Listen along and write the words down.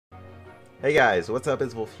Hey guys, what's up?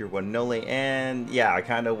 It's Volf here, one and only, and yeah, I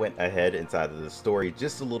kind of went ahead inside of the story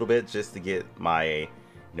just a little bit just to get my,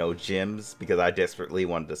 gems because I desperately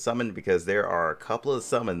wanted to summon because there are a couple of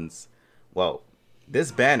summons. Well,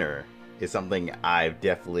 this banner is something I've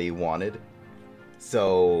definitely wanted,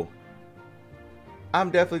 so I'm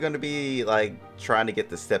definitely going to be like trying to get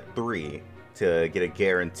to step 3 to get a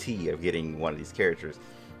guarantee of getting one of these characters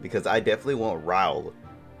because I definitely want Ryle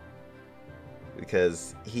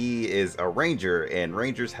because he is a ranger and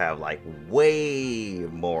rangers have like way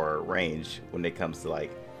more range when it comes to like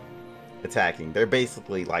attacking. They're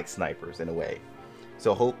basically like snipers in a way.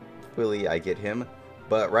 So hopefully I get him.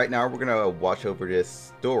 But right now we're gonna watch over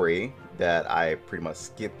this story that I pretty much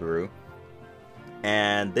skipped through,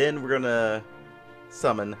 and then we're gonna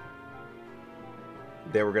summon.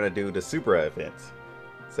 Then we're gonna do the Super event.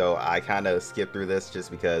 So I kind of skipped through this just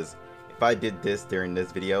because if I did this during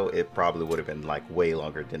this video, it probably would have been like way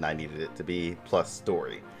longer than I needed it to be, plus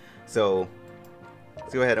story. So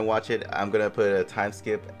let's go ahead and watch it. I'm gonna put a time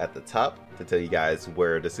skip at the top to tell you guys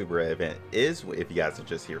where the Super event is, if you guys are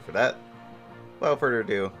just here for that. Without further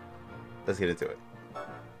ado, let's get into it.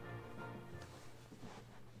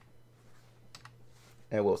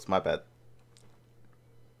 And whoops, my bad.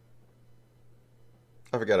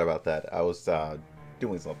 I forgot about that. I was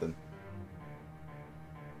doing something.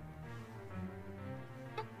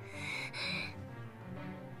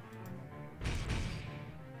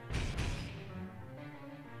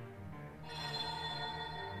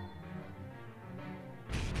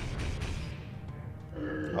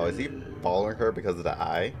 Oh, is he following her because of the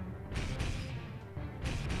eye?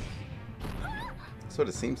 That's what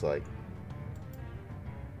it seems like.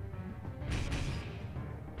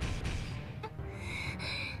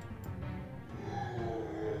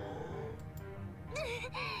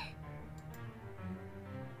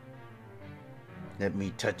 Let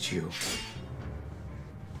me touch you.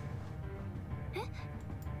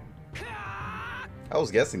 I was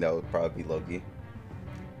guessing that would probably be Loki.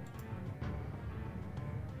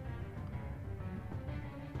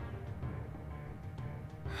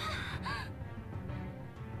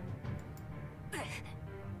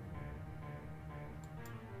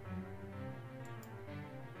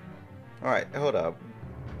 Alright, hold up.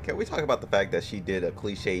 Can we talk about the fact that she did a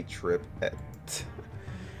cliche trip at...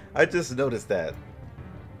 I just noticed that.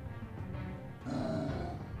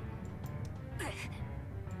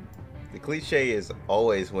 The cliche is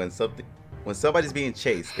always when somebody's being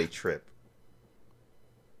chased, they trip.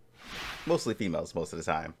 Mostly females most of the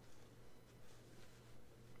time.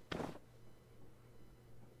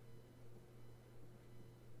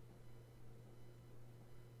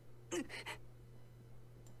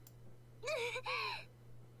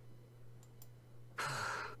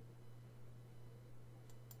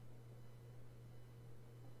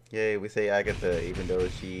 Yay, we say Agatha even though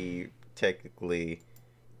she technically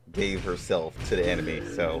gave herself to the enemy,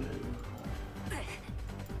 so...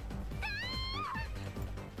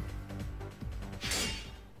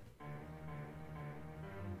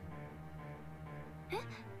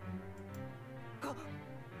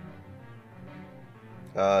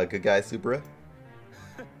 good guy, Subra.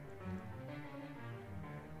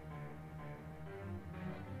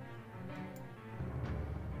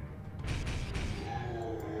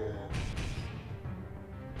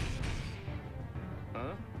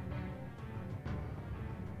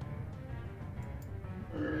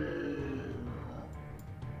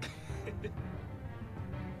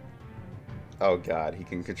 Oh god, he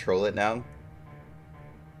can control it now?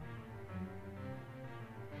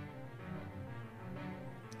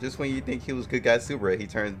 Just when you think he was good guy Subra, he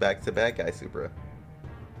turns back to bad guy Subra.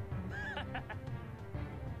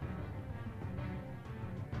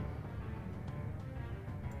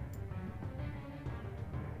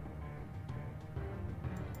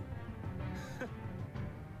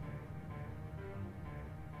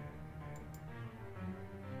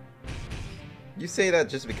 You say that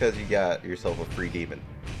just because you got yourself a free demon.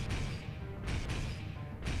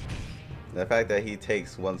 The fact that he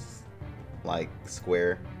takes one, like,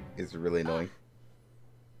 square is really annoying.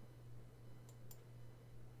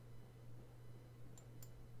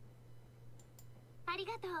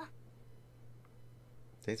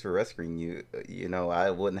 Thanks for rescuing you. You know, I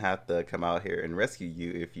wouldn't have to come out here and rescue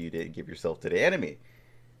you if you didn't give yourself to the enemy.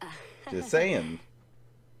 Just saying.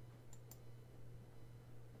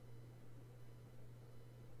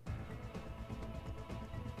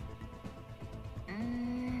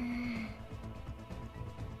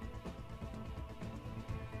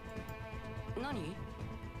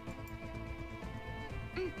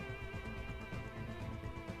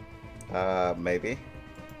 Maybe.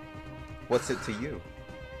 What's it to you?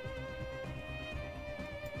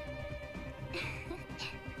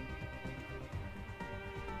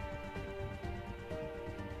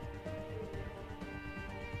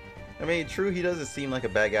 I mean, true, he doesn't seem like a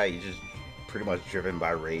bad guy. He's just pretty much driven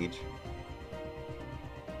by rage.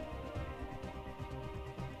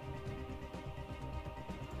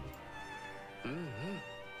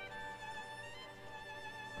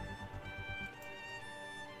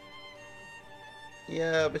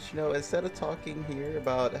 Yeah, but you know, instead of talking here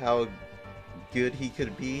about how good he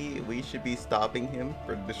could be, we should be stopping him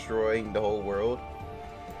from destroying the whole world.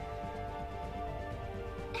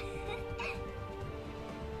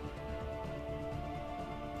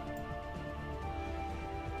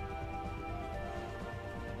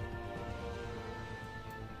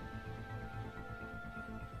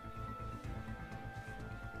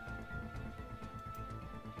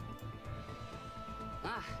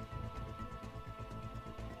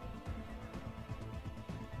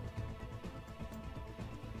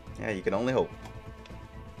 Yeah, you can only hope.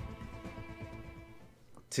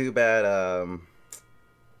 Too bad,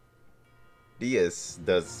 Diaz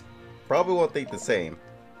does probably won't think the same.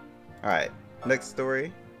 Alright, next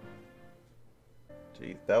story.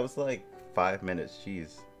 Jeez, that was like 5 minutes,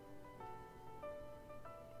 jeez.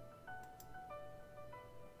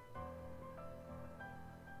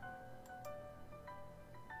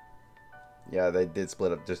 Yeah, they did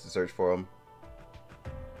split up just to search for him.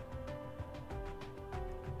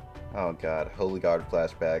 Oh god, Holy Guard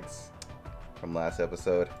flashbacks from last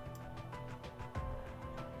episode.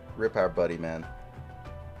 Rip our buddy, man.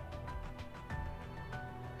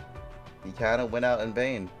 He kind of went out in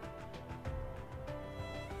vain.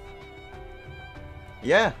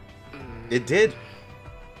 Yeah, it did.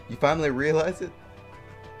 You finally realize it?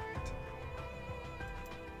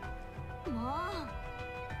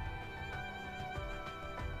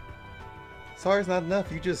 Sorry's not enough.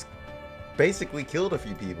 You just basically killed a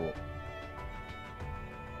few people.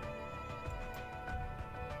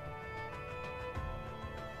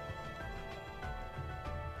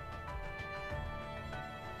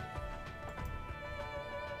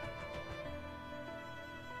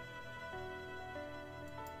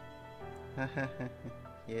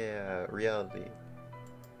 Yeah, reality.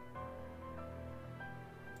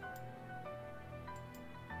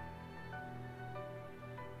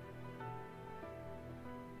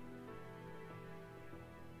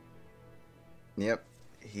 Yep,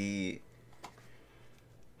 he...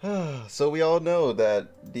 So we all know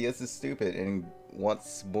that Diaz is stupid and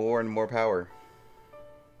wants more and more power.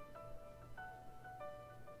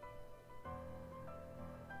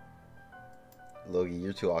 Logie,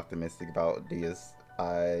 you're too optimistic about Diaz.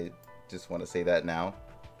 I just want to say that now.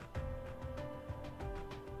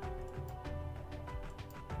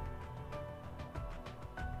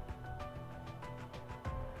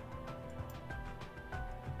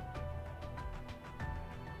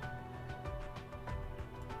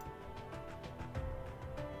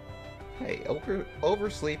 Hey,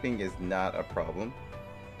 oversleeping is not a problem.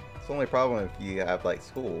 It's only a problem if you have like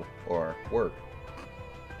school or work.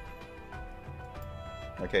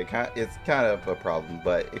 Okay, it's kind of a problem,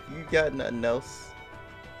 but if you got nothing else,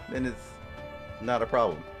 then it's not a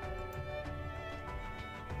problem.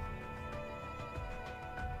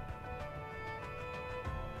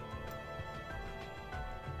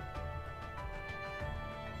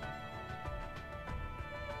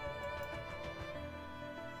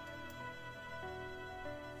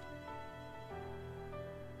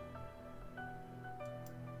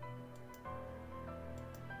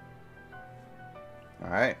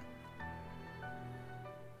 Alright.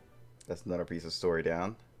 That's another piece of story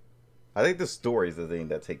down. I think the story is the thing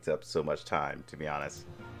that takes up so much time, to be honest.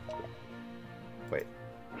 Wait.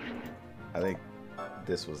 I think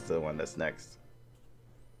this was the one that's next.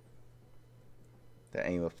 The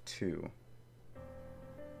aim of 2.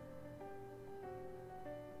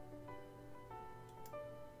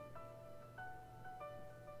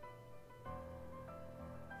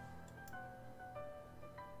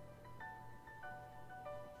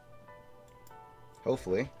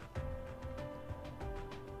 Hopefully.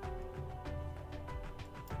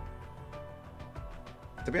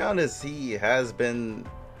 To be honest, he has been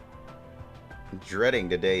dreading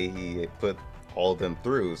the day he put all of them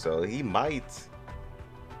through, so he might.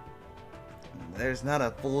 There's not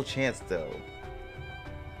a full chance, though.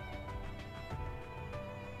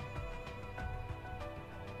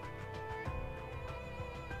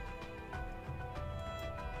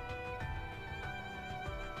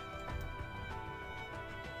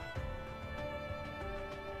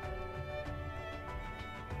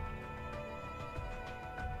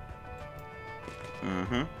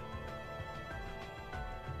 Mm-hmm.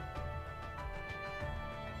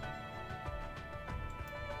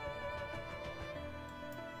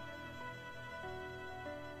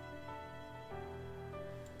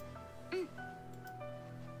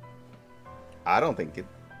 I don't think it.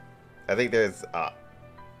 I think there's a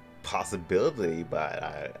possibility, but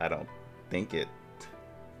I don't think it.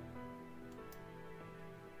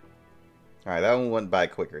 Alright, that one went by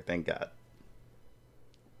quicker, thank God.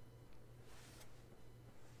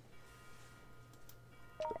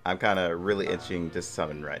 I'm kind of really itching to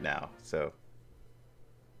summon right now, so.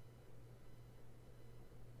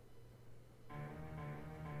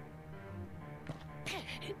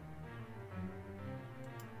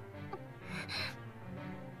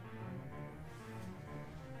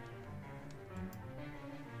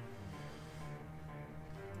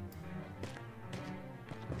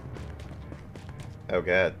 Oh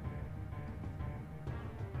God.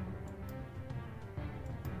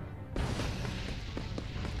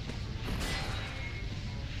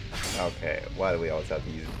 Okay, why do we always have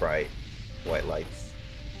to use bright white lights?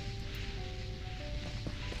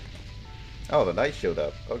 Oh, the knight showed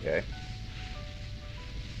up. Okay.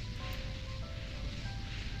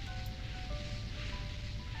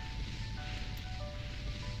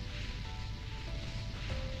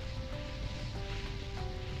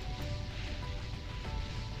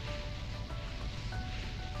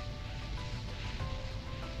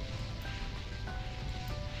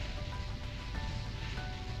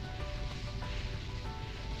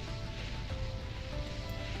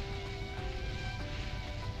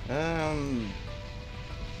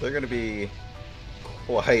 They're gonna be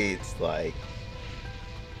quite, like,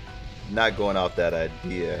 not going off that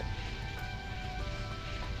idea.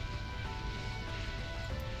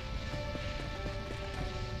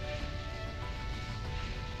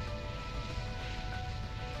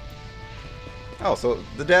 Oh, so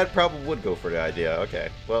the dad probably would go for the idea. Okay,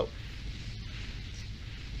 well,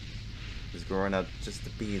 he's growing up just to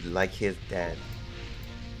be like his dad.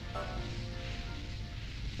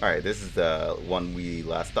 Alright, this is the one we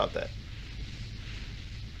last stopped at.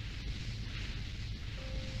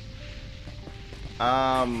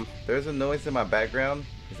 There's a noise in my background.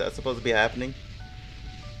 Is that supposed to be happening?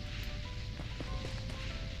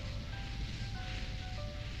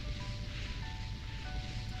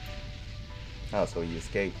 Oh, so you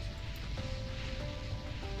escaped.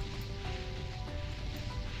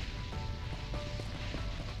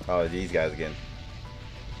 Oh, these guys again.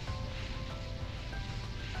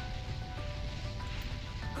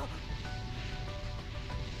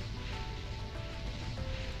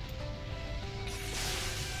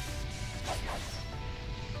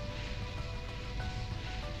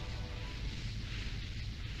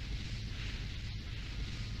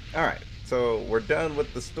 Alright, so we're done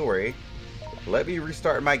with the story. Let me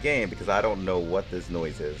restart my game because I don't know what this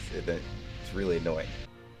noise is. It's really annoying.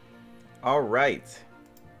 Alright.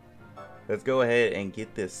 Let's go ahead and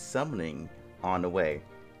get this summoning on the way.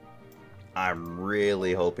 I'm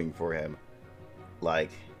really hoping for him.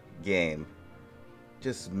 Like, game,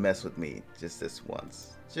 just mess with me just this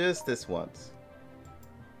once. Just this once.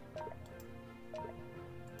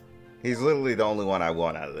 He's literally the only one I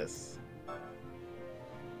want out of this.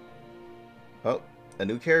 Oh, a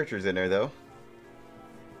new character's in there though.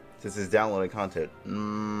 This is downloading content.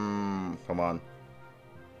 Come on.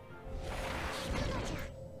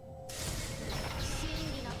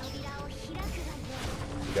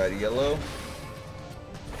 You got a yellow?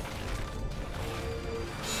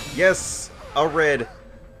 Yes, a red.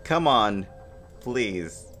 Come on,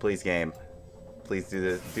 please, please, game. Please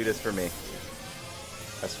do this for me.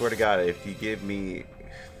 I swear to God, if you give me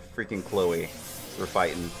freaking Chloe, we're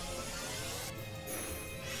fighting.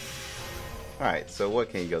 Alright, so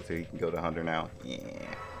what can you go to? You can go to Hunter now. Yeah.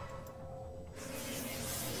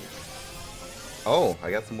 Oh,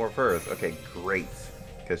 I got some more furs. Okay, great.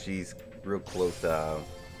 Because she's real close to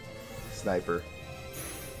Sniper.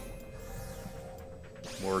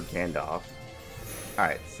 More Gandalf.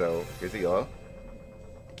 Alright, so here's a yellow.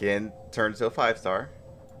 Again, turns to a 5-star.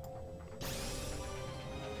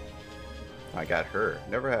 I got her.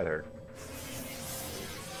 Never had her.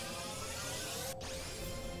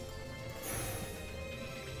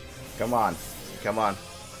 Come on. Come on.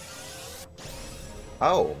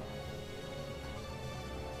 Oh.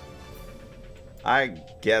 I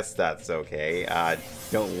guess that's okay. I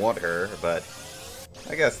don't want her, but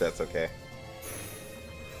I guess that's okay.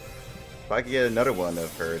 If I could get another one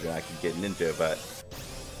of her, then I could get Ninja, but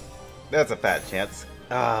that's a fat chance.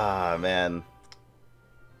 Ah, man.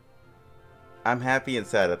 I'm happy and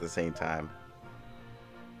sad at the same time.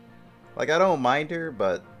 Like, I don't mind her,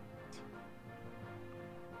 but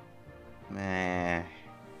meh.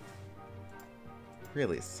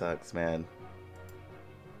 Really sucks, man.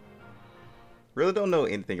 Really don't know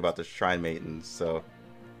anything about the Shrine Maidens, so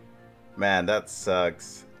man, that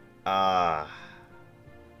sucks.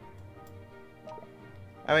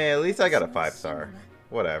 I mean, at least I got a 5-star.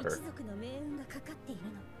 Whatever.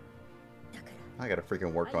 I gotta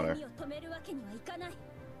freaking work on her.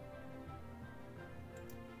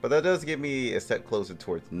 But that does get me a step closer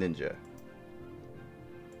towards ninja.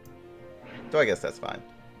 So I guess that's fine.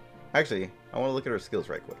 Actually, I want to look at her skills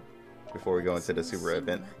right quick before we go into the super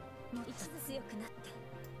event.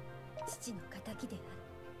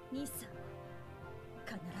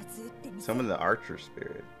 Summon the archer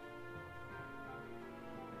spirit.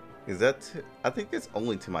 Is that to, I think it's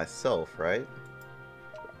only to myself, right?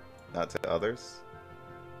 Not to others?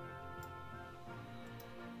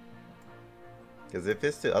 Because if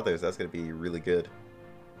it's to others, that's going to be really good.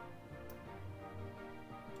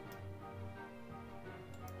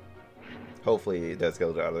 Hopefully it does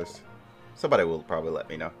go to others. Somebody will probably let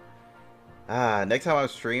me know. Next time I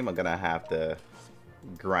stream, I'm going to have to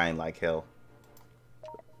grind like hell.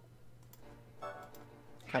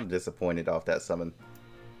 Kind of disappointed off that summon.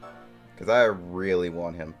 Because I really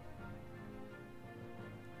want him.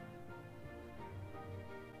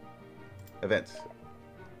 Events.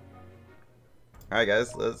 Alright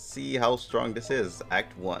guys, let's see how strong this is.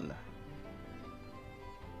 Act 1.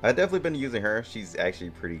 I've definitely been using her. She's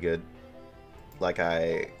actually pretty good. Like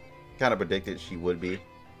I kind of predicted she would be.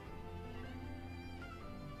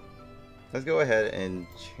 Let's go ahead and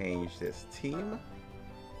change this team.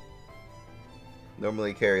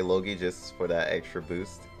 Normally carry Logi just for that extra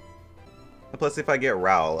boost. And plus if I get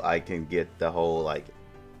Raoul, I can get the whole like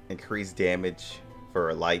increased damage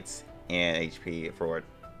for lights and HP for it.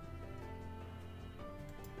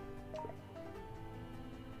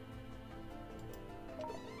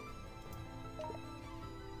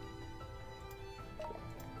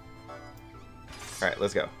 Alright,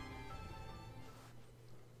 let's go.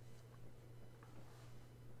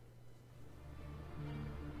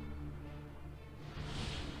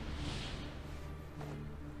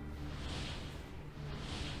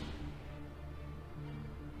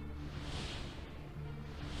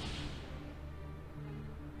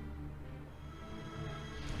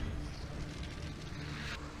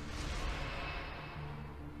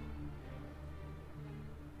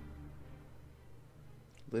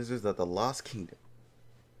 Lizards of the Lost Kingdom.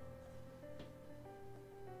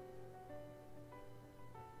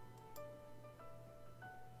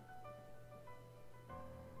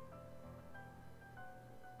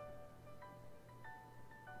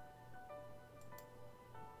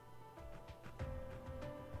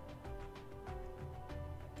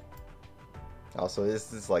 Also,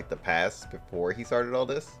 this is like the past before he started all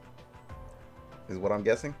this, is what I'm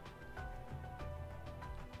guessing.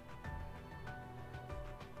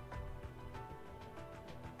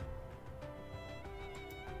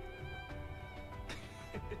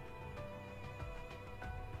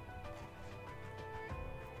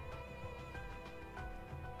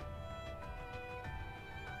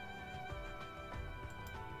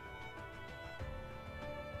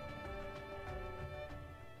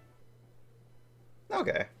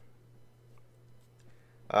 Okay.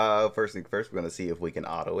 First thing first, we're gonna see if we can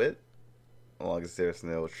auto it. As long as there's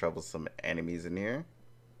no troublesome enemies in here.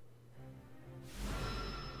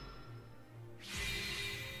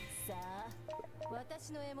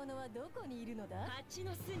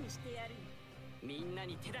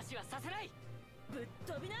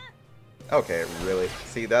 Okay, really?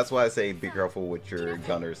 See, that's why I say be careful with your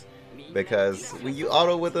gunners. Because when you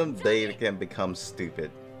auto with them, they can become stupid.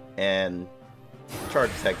 And charge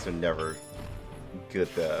attacks are never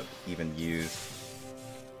good to even use.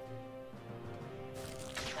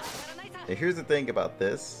 And here's the thing about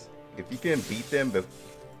this. If you can beat them,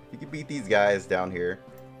 you can beat these guys down here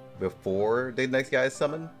before the next guy is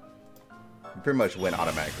summoned, you pretty much win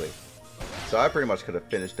automatically. So I pretty much could have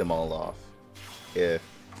finished them all off if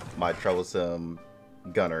my troublesome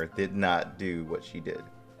gunner did not do what she did.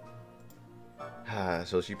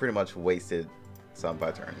 So she pretty much wasted some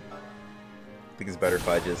by turn. I think it's better if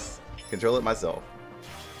I just control it myself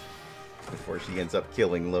before she ends up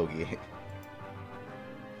killing Logi.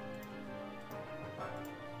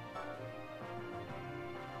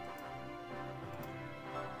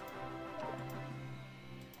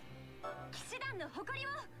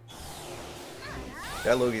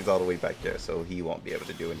 That Logi's all the way back there, so he won't be able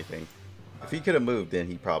to do anything. If he could have moved, then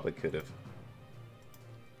he probably could have.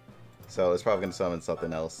 So it's probably going to summon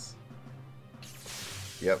something else.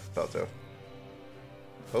 Yep, thought so.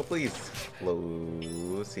 Hopefully he's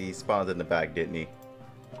close. He spawned in the back, didn't he?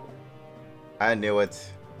 I knew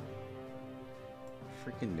it.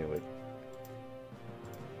 Freaking knew it.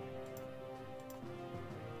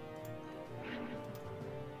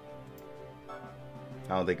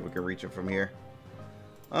 I don't think we can reach him from here.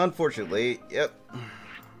 Unfortunately, yep.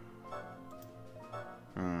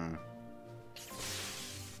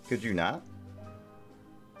 Could you not?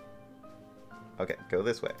 Okay, go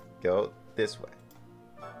this way. Go this way.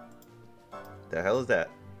 The hell is that?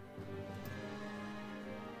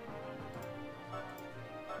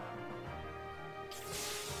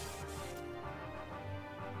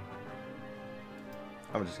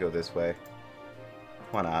 I'm gonna just go this way.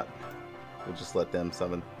 Why not? We'll just let them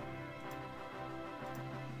summon.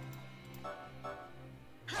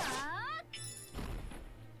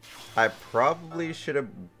 I probably should have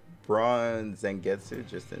brought Zangetsu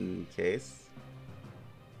just in case.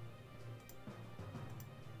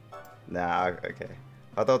 Nah, okay.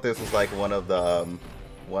 I thought this was like one of the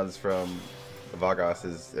ones from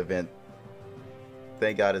Vargas's event.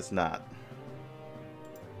 Thank God it's not.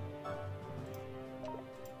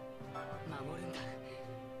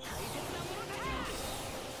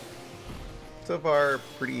 So far,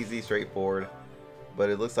 pretty easy, straightforward. But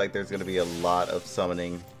it looks like there's going to be a lot of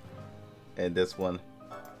summoning in this one,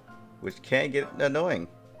 which can get annoying.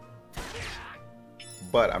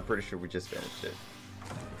 But I'm pretty sure we just finished it.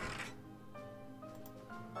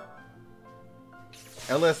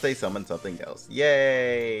 Unless they summon something else.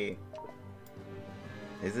 Yay!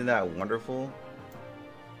 Isn't that wonderful?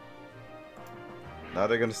 Now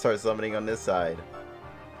they're going to start summoning on this side.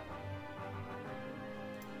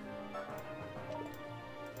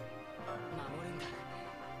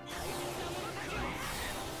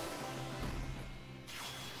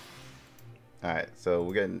 Alright, so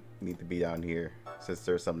we're going to need to be down here since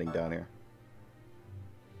there's something down here.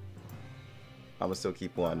 I'm going to still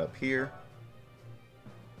keep one up here.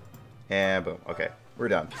 And boom. Okay, we're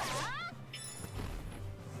done.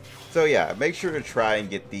 So yeah, make sure to try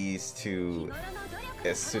and get these two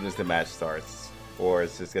as soon as the match starts. Or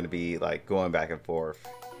it's just going to be like going back and forth,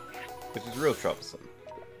 which is real troublesome.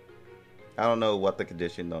 I don't know what the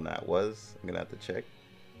condition on that was. I'm going to have to check.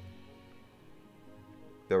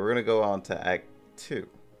 So we're going to go on to Act 2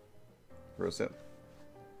 real soon.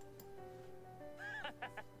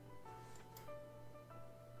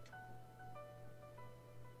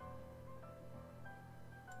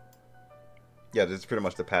 Yeah, this is pretty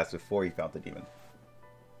much the past before he found the demon.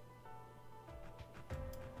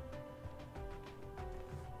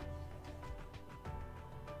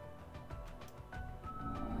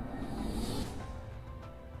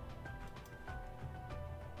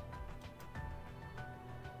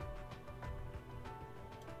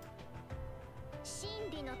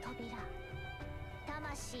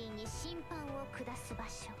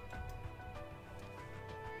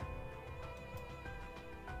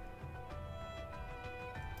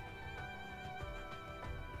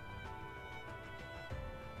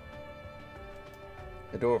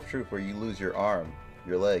 A door of truth where you lose your arm,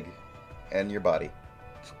 your leg, and your body.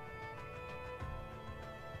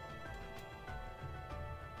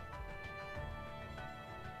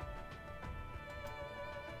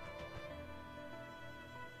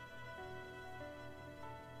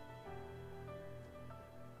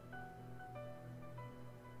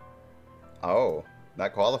 Oh,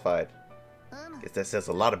 not qualified. Guess that says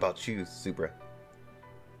a lot about you, Supra.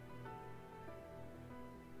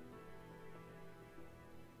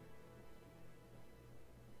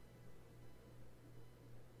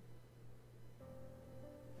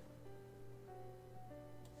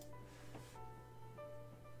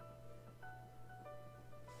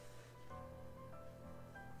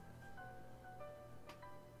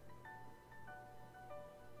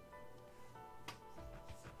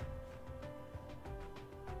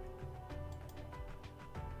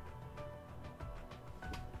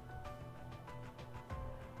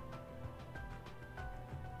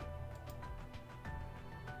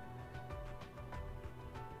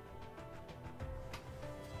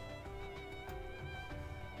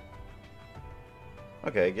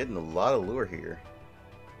 Okay, getting a lot of lure here,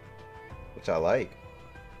 which I like.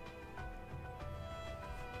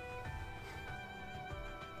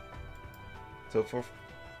 So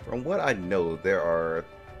from what I know, there are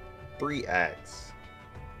 3 acts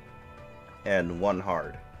and 1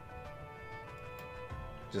 hard.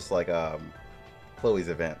 Just like Chloe's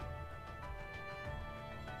event.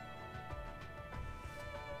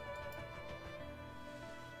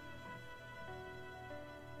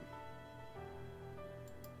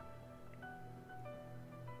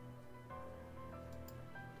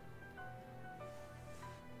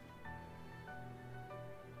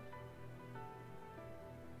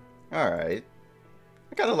 Alright.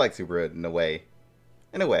 I kind of like Super in a way.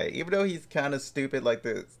 In a way. Even though he's kind of stupid like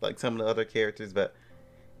some of the other characters, but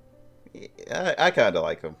I kind of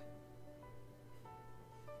like him.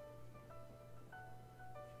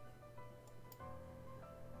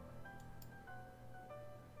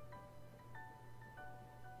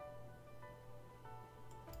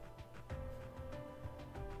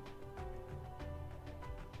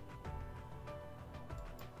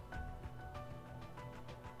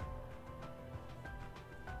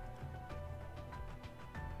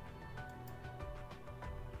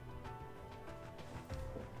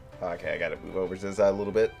 Okay, I gotta move over to the side a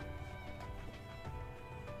little bit.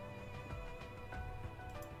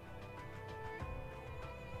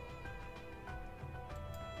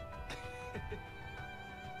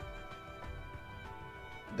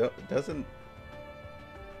 Doesn't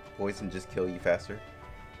poison just kill you faster?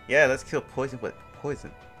 Yeah, let's kill poison with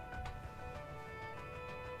poison.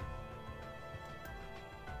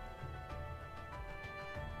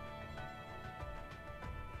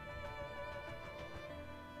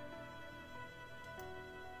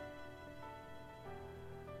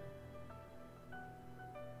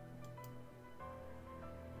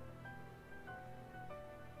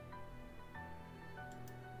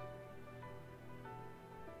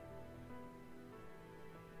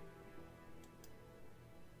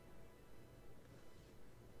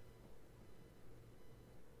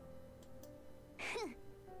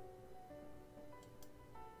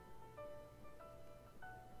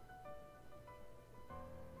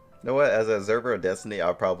 You know what? As an observer of Destiny,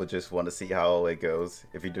 I'll probably just want to see how it goes.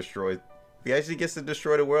 If if he actually gets to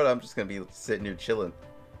destroy the world, I'm just gonna be sitting here chilling,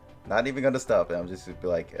 not even gonna stop it. I'm just gonna be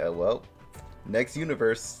like, well, next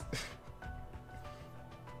universe.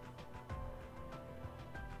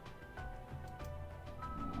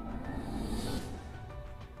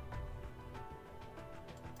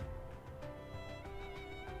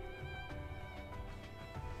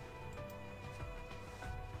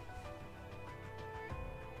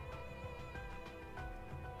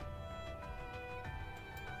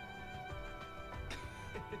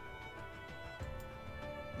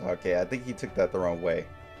 Okay, I think he took that the wrong way.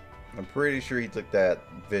 I'm pretty sure he took that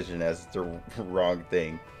vision as the wrong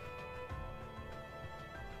thing.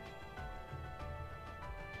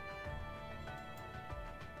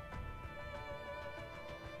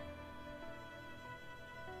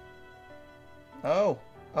 Oh,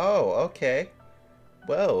 okay.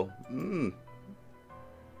 Well,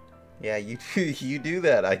 yeah, you do, you do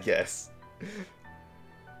that, I guess.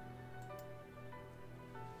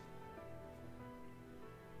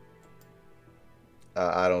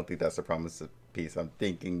 I don't think that's a promise of peace. I'm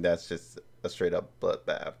thinking that's just a straight up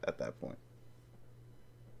bloodbath at that point.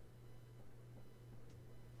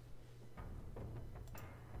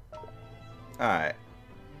 Alright.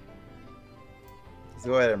 Let's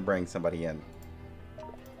go ahead and bring somebody in.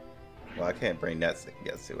 Well, I can't bring that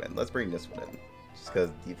Getsu in. Let's bring this one in. Just because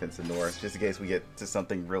defensive north, just in case we get to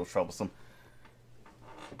something real troublesome.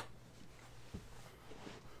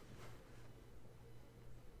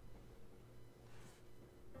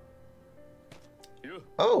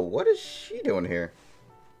 Oh, what is she doing here?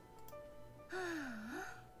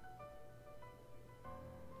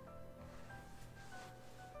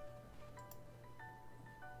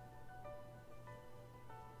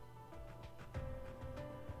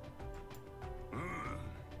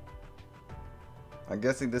 I'm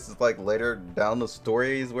guessing this is like later down the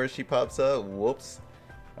stories where she pops up. Whoops.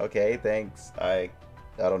 Okay, thanks. I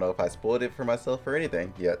don't know if I spoiled it for myself or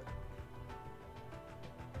anything yet.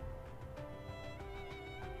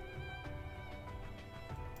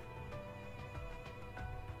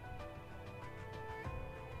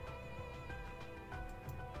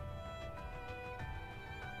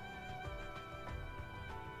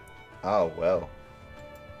 Oh, well.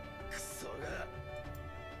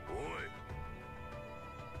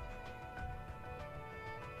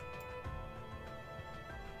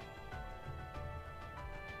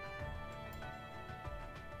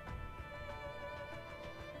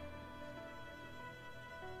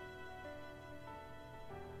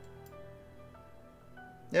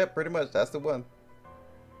 Yeah, pretty much. That's the one.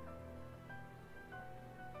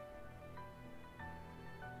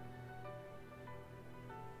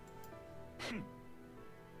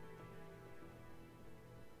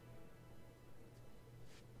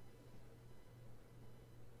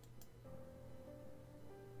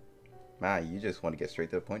 Man, you just want to get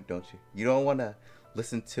straight to the point, don't you? You don't want to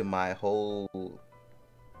listen to my whole,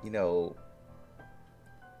 you know,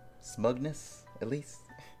 smugness, at least.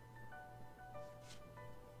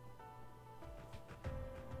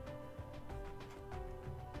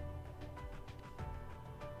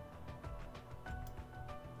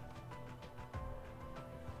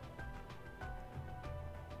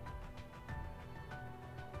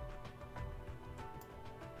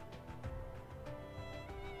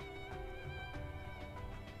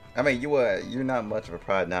 I mean, you're not much of a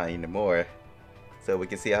prod now anymore, so we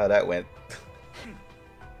can see how that went.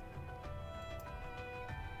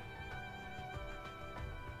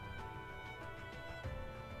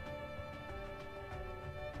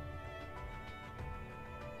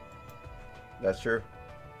 That's true.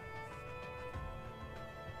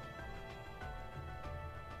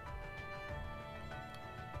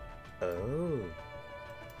 Oh.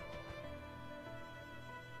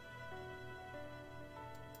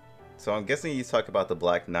 So I'm guessing you talk about the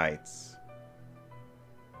Black Knights.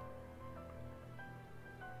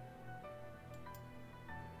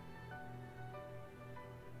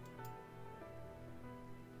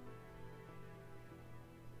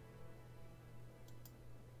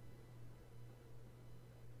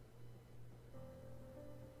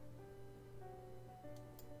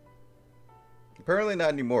 Apparently not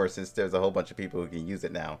anymore, since there's a whole bunch of people who can use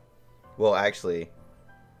it now. Well, actually,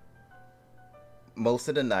 most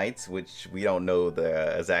of the knights, which we don't know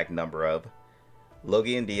the exact number of,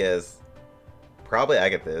 Logi and Diaz, probably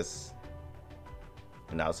Agathis,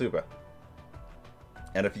 and now Suba,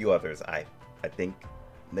 and a few others. I think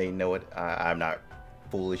they know it. I'm not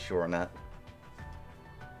fully sure on that.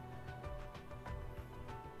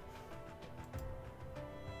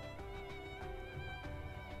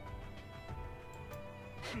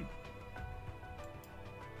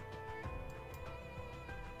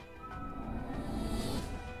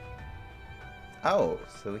 Oh,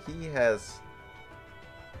 so he has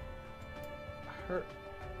her.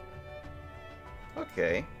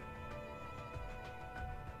 Okay.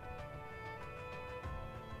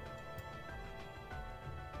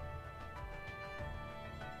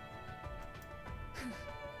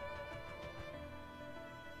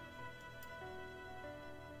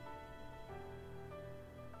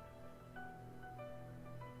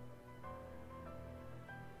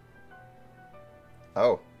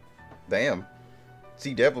 Oh, damn.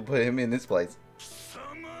 Sea Devil put him in this place.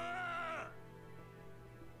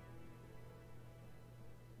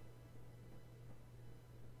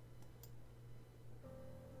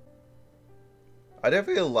 I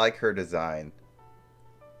definitely like her design.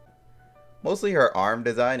 Mostly her arm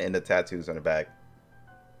design and the tattoos on her back.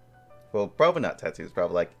 Well, probably not tattoos,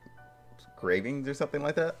 probably like engravings or something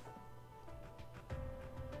like that.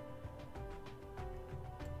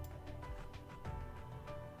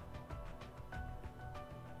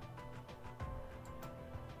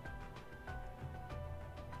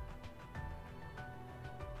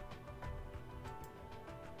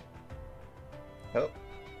 Oh,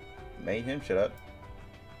 made him shut up.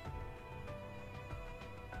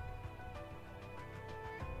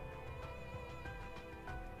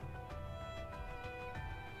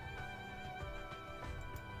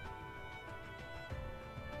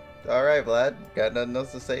 Alright, Vlad. Got nothing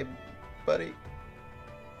else to say, buddy?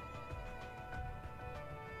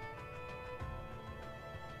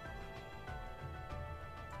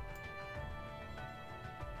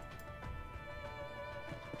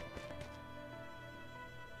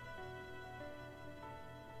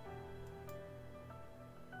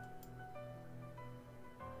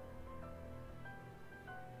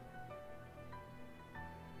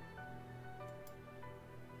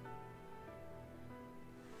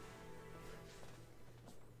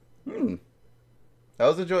 That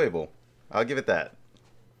was enjoyable. I'll give it that.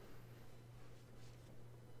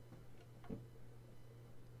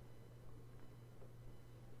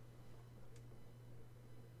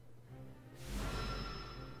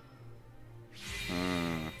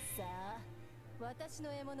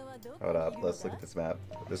 Hold up, let's look at this map.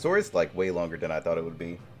 The story's like way longer than I thought it would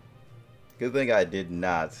be. Good thing I did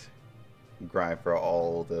not grind for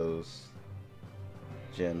all those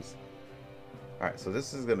gems. Alright, so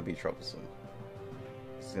this is gonna be troublesome.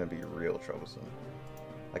 This is gonna be real troublesome.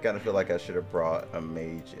 I kinda feel like I should have brought a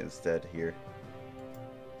mage instead here.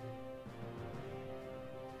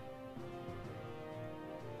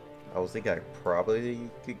 I was thinking I probably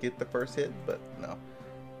could get the first hit, but no.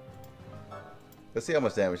 Let's see how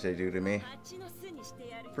much damage they do to me.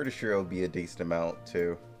 Pretty sure it'll be a decent amount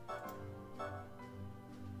too.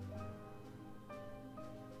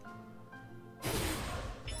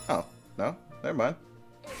 Oh, no, never mind.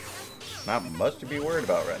 Not much to be worried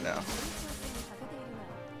about right now.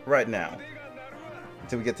 Right now.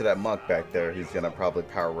 Until we get to that monk back there who's gonna probably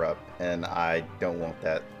power up, and I don't want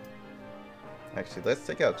that. Actually, let's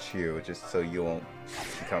take out Chu just so you won't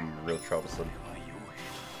become real troublesome.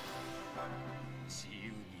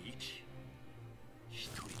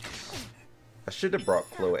 I should have brought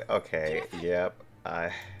Chloe. Okay, yep.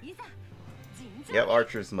 Yep,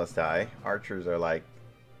 archers must die. Archers are like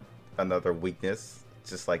another weakness,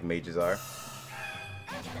 just like mages are.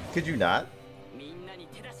 Could you not?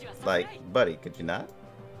 Like, buddy, could you not?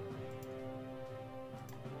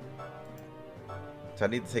 So I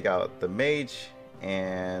need to take out the mage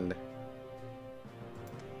and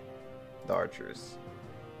the archers.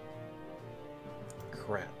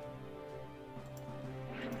 Crap.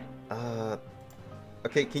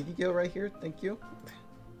 Okay, can you go right here? Thank you.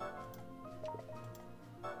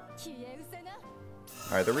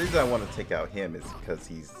 Alright, the reason I want to take out him is because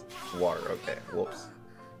he's water. Okay, whoops.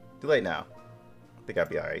 Too late now. I think I'd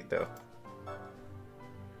be alright though.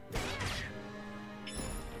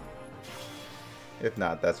 If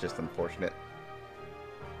not, that's just unfortunate.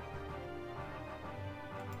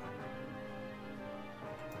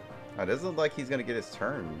 It doesn't look like he's going to get his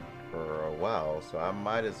turn for a while, so I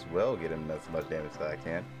might as well get him as much damage as I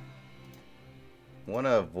can. Want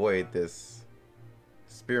to avoid this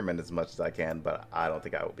spearman as much as I can, but I don't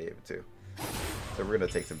think I will be able to. So we're going to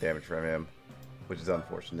take some damage from him, which is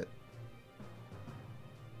unfortunate.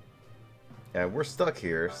 And we're stuck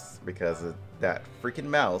here because of that freaking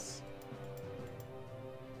mouse.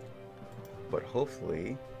 But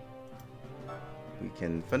hopefully we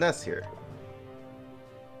can finesse here.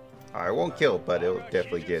 Alright, won't kill, but it'll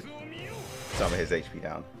definitely get some of his HP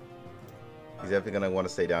down. He's definitely going to want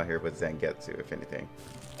to stay down here with Zangetsu, if anything.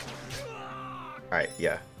 Alright,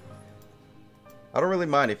 yeah. I don't really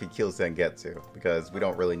mind if he kills Zangetsu, because we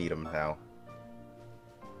don't really need him now.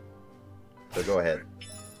 So go ahead.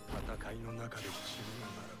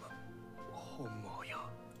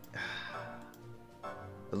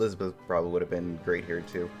 Elizabeth probably would have been great here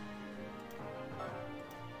too.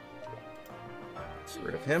 Get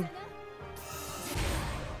rid of him.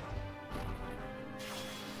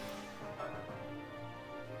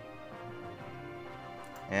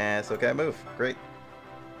 And so can't move. Great.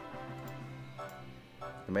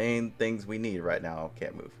 The main things we need right now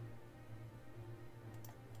can't move.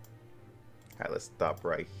 Alright, let's stop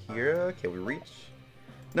right here. Can we reach?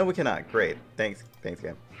 No, we cannot. Great. Thanks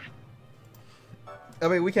again. I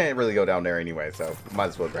mean, we can't really go down there anyway, so might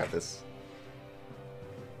as well grab this.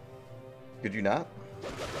 Could you not?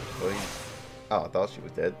 Oh, I thought she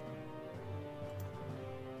was dead.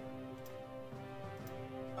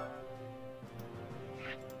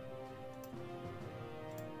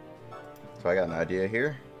 So I got an idea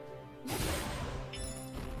here.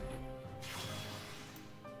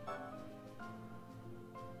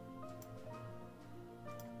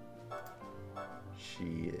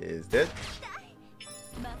 She is dead.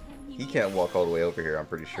 He can't walk all the way over here, I'm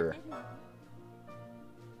pretty sure.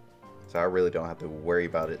 So I really don't have to worry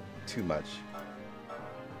about it too much.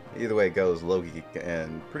 Either way it goes, Loki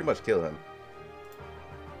can pretty much kill him.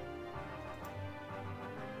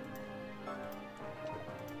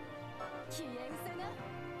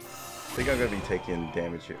 I think I'm going to be taking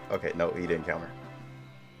damage here. Okay, no, he didn't counter.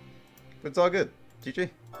 But it's all good. GG.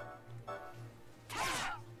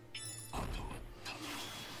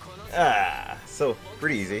 Ah, so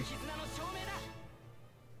pretty easy.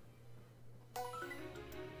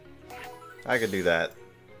 I could do that.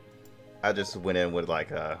 I just went in with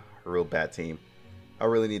like a real bad team. I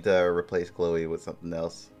really need to replace Chloe with something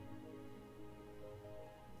else,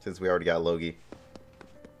 since we already got Logi.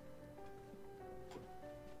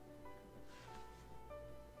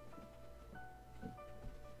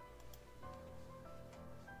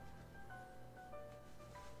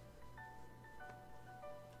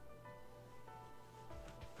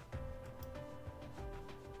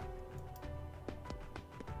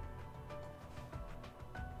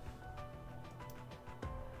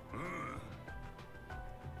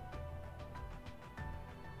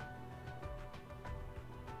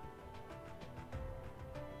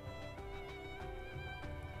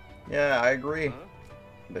 Yeah, I agree. Huh?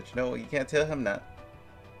 But you know what? You can't tell him that.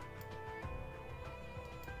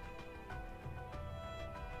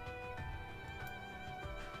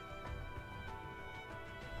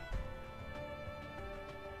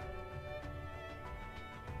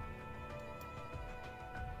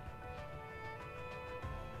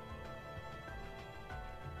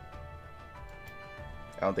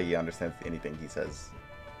 I don't think he understands anything he says.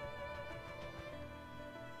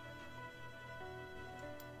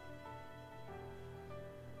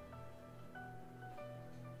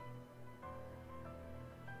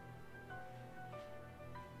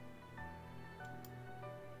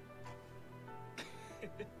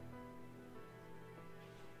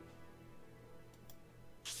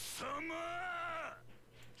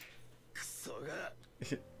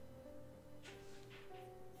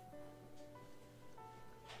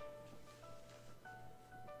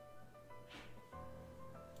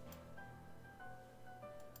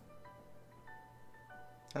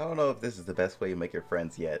 I don't know if this is the best way to make your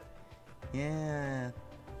friends yet. Yeah.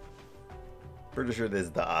 Pretty sure this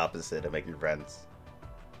is the opposite of making friends.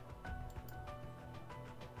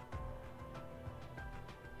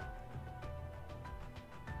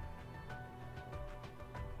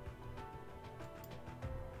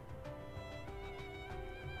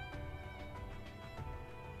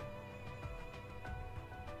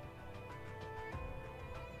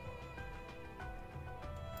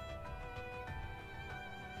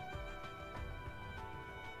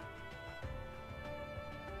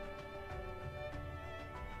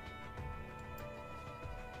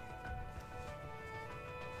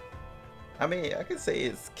 I mean, I could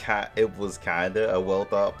say it was kind of a well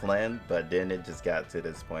thought plan, but then it just got to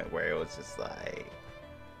this point where it was just like,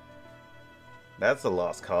 that's a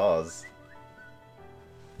lost cause.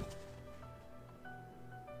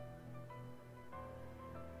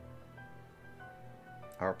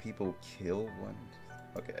 Our people kill one?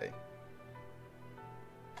 Okay.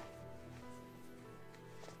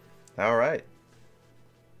 Alright.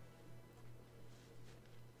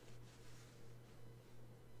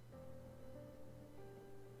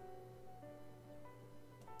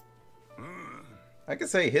 I could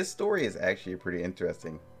say his story is actually pretty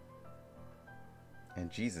interesting. And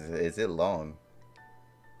Jesus, is it long?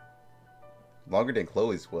 Longer than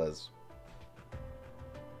Chloe's was.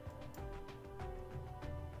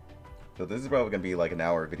 So this is probably going to be like an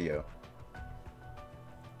hour video.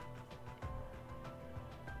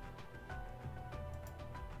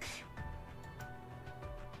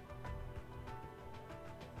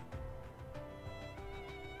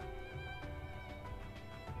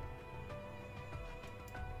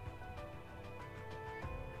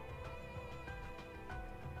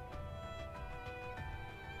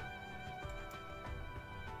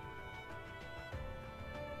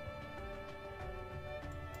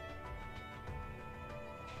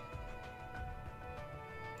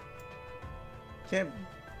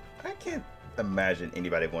 I can't imagine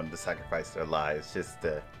anybody wanting to sacrifice their lives just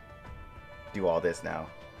to do all this now.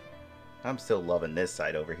 I'm still loving this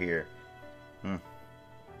side over here. Don't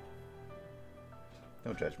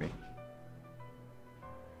judge me.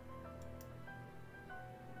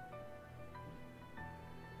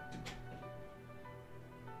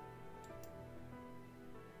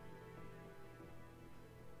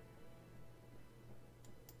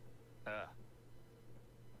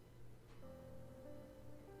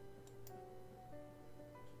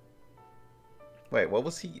 Wait, what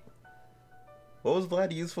was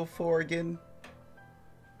Vlad useful for again?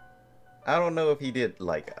 I don't know if he did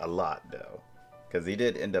like a lot though, because he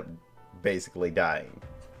did end up basically dying.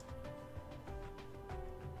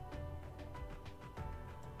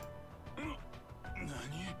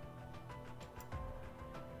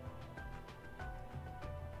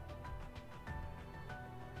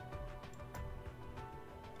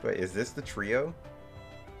 Wait, is this the trio?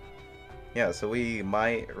 Yeah, so we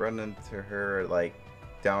might run into her, like,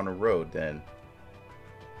 down the road, then.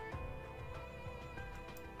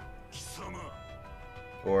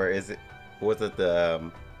 Or was it the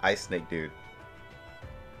Ice Snake dude?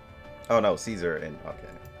 Oh no, Caesar and, okay.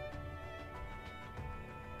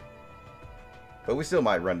 But we still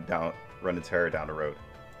might run into her down the road.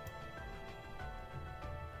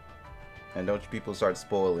 And don't you people start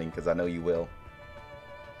spoiling, because I know you will.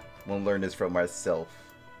 Won't learn this from myself.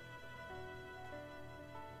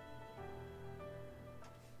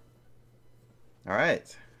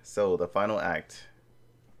 Alright, so the final act.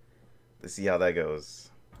 Let's see how that goes.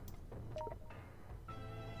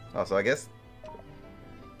 Oh, so I guess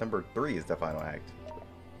number 3 is the final act.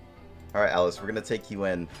 Alright, Alice, we're gonna take you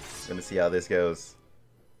in. Gonna see how this goes.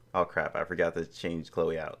 Oh crap, I forgot to change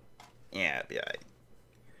Chloe out. Yeah, it'll be alright.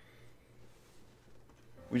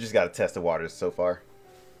 We just gotta test the waters so far.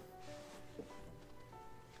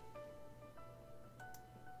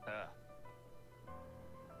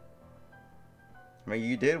 I mean,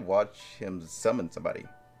 you did watch him summon somebody.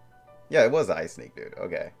 Yeah, it was the Ice Snake dude.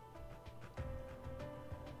 Okay.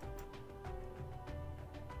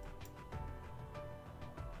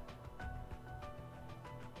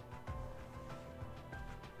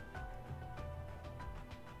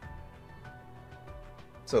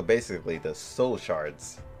 So basically, the soul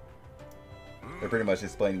shards. They're pretty much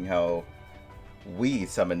explaining how we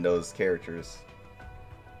summon those characters.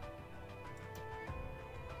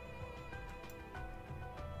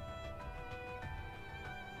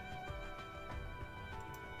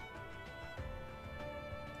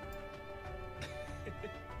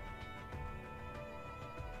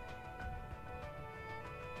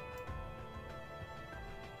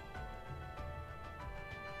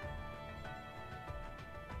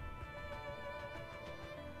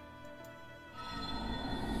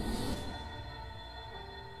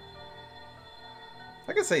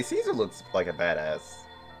 I can say Caesar looks like a badass.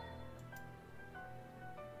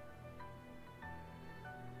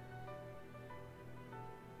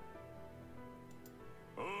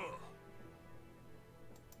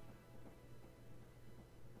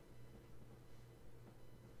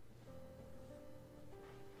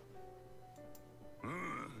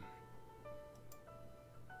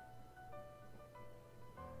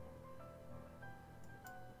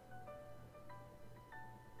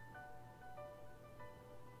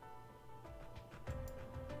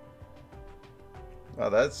 Oh,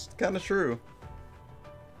 that's kind of true.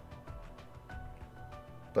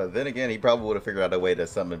 But then again, he probably would have figured out a way to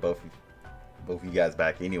summon both of you guys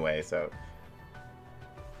back anyway, so.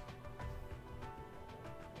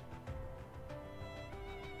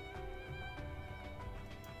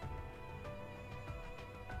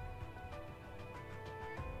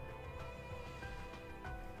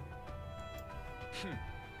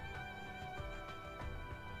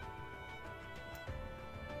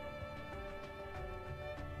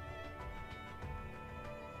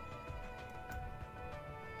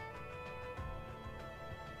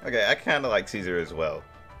 Okay, I kind of like Caesar as well.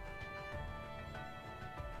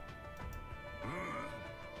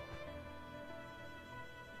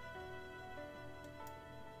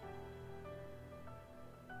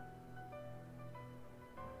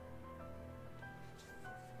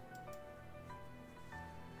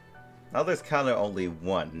 Now there's kind of only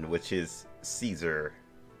one, which is Caesar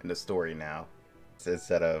in the story now.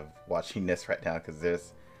 Instead of watching this right now, because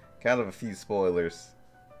there's kind of a few spoilers.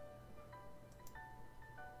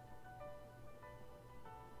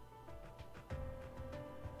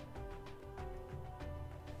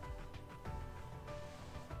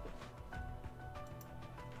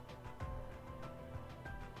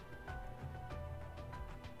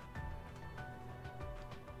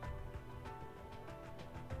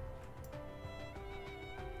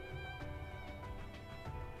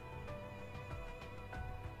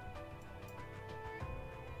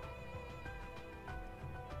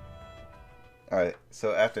 Alright,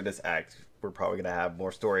 so after this act, we're probably going to have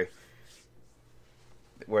more story.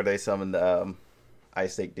 Where they summon the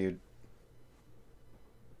Ice Snake dude.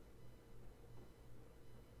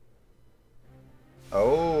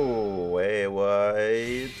 Oh, wait, what?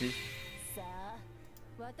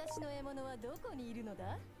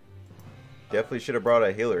 Definitely should have brought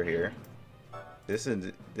a healer here. This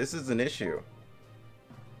is an issue.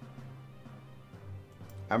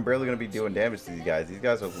 I'm barely going to be doing damage to these guys. These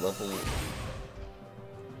guys are level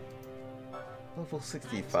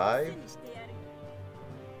 65?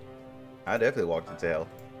 I definitely walked into hell.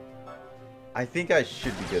 I think I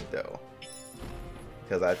should be good though.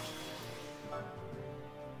 Because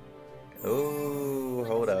oh,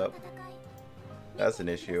 hold up. That's an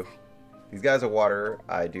issue. These guys are water.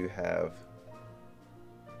 I do have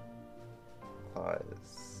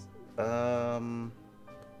claws. As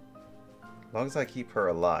long as I keep her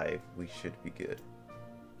alive, we should be good.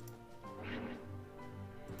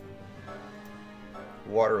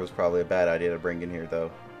 Water was probably a bad idea to bring in here,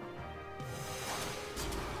 though.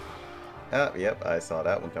 Oh, yep, I saw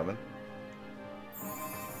that one coming.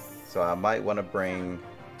 So I might want to bring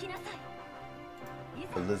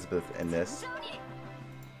Elizabeth in this.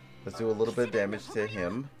 Let's do a little bit of damage to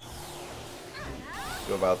him.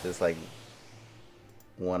 Go about this like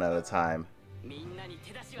one at a time.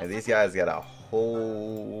 And these guys got a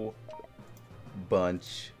whole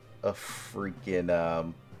bunch of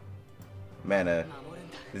freaking mana.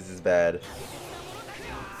 This is bad.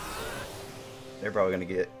 They're probably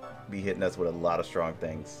gonna be hitting us with a lot of strong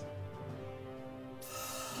things.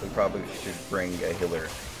 We probably should bring a healer.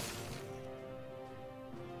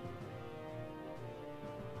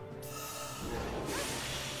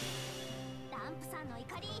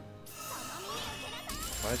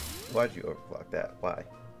 Why'd you overclock that? Why?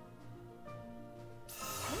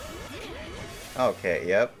 Okay,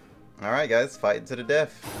 yep. Alright guys, fighting to the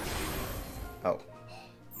death. Oh.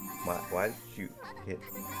 Why did you hit?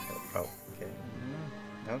 Oh, okay.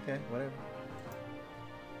 Okay, whatever.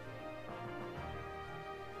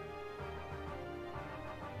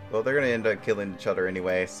 Well, they're gonna end up killing each other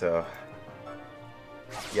anyway, so...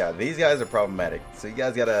 Yeah, these guys are problematic. So you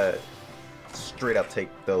guys gotta straight up take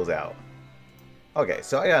those out. Okay,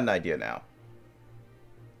 so I got an idea now.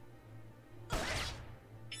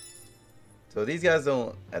 So these guys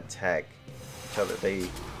don't attack each other. They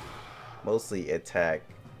mostly attack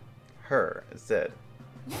her instead.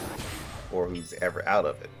 Or who's ever out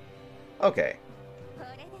of it. Okay.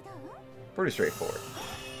 Pretty straightforward.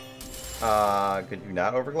 Could you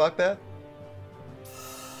not overclock that?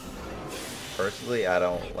 Personally, I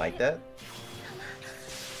don't like that.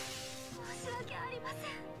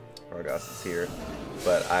 Vargas is here,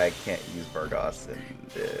 but I can't use Vargas in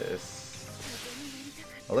this.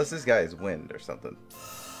 Unless this guy is wind or something.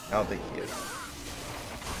 I don't think he is.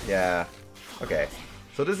 Yeah. Okay.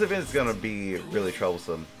 So this event is gonna be really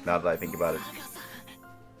troublesome now that I think about it.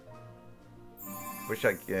 Wish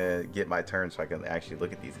I could get my turn so I can actually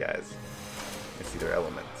look at these guys and see their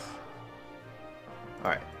elements.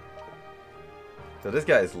 Alright. So this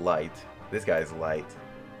guy is light. This guy is light.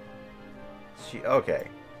 Okay.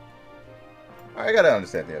 I gotta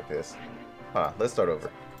understand of this. Hold on, let's start over.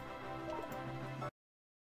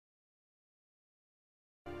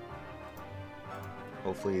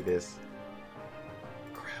 Hopefully this...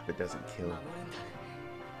 Crap, it doesn't kill.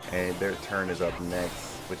 And their turn is up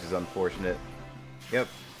next, which is unfortunate. Yep.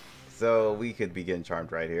 So we could be getting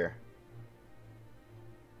charmed right here.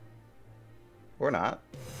 Or not.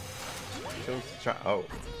 Oh.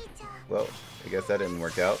 Well, I guess that didn't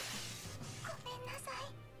work out.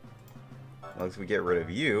 Once we get rid of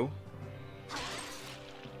you.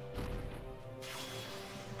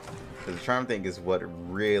 The charm thing is what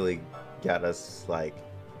really got us, like,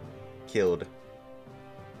 killed.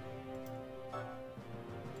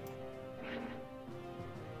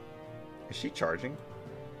 Is she charging?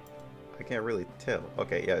 I can't really tell.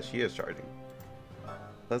 Okay, yeah, she is charging.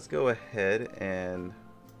 Let's go ahead and...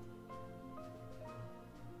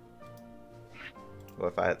 Well,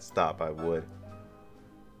 if I had stopped, I would.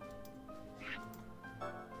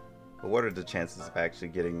 But what are the chances of actually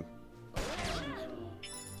getting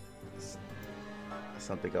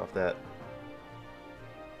something off that?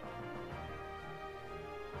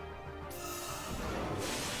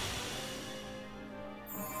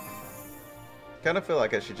 Kind of feel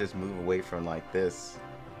like I should just move away from like this.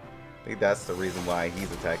 I think that's the reason why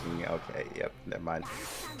he's attacking me. Okay, yep, never mind.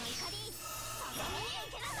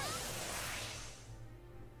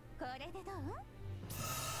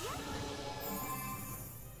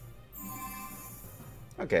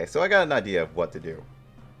 Okay, so I got an idea of what to do.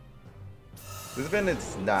 This event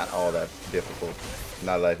is not all that difficult,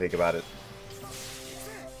 now that I think about it.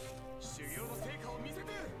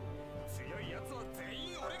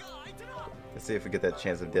 Let's see if we get that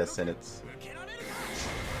chance of death sentence.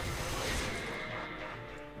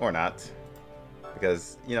 Or not.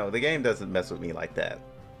 Because, you know, the game doesn't mess with me like that.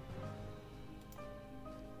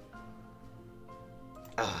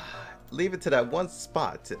 Leave it to that one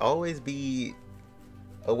spot to always be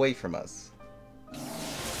away from us.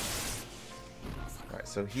 Alright,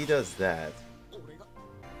 so he does that.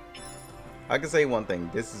 I can say one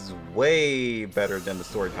thing. This is way better than the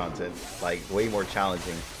story content. Like, way more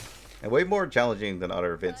challenging. And way more challenging than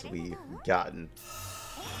other events we've gotten.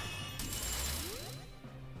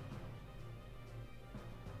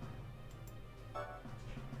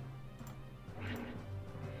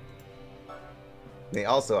 I mean,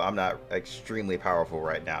 also, I'm not extremely powerful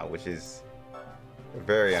right now, which is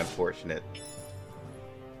very unfortunate.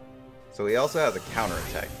 So he also has a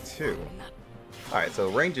counterattack too. Alright, so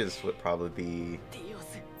ranges would probably be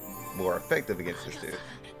more effective against this dude.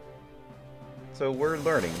 So we're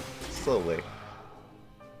learning slowly.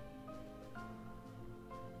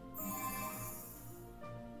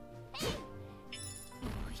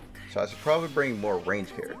 So I should probably bring more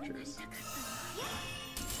range characters.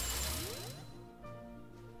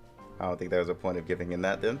 I don't think there was a point of giving him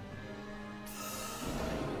that then.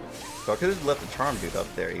 So I could have left the charm dude up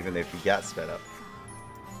there even if he got sped up.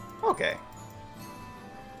 Okay.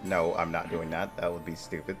 No, I'm not doing that. That would be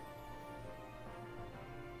stupid.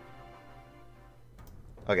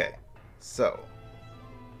 Okay, so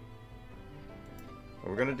what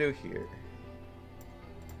we're gonna do here,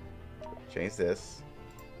 change this.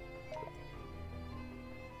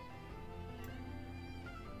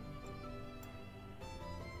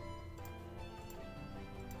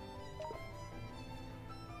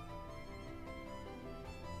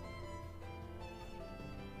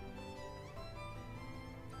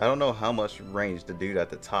 I don't know how much range the dude at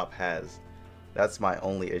the top has. That's my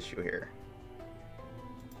only issue here.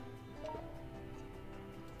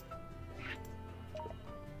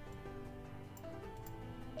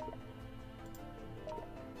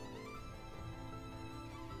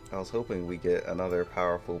 I was hoping we get another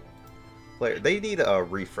powerful player. They need a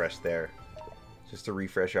refresh there. Just to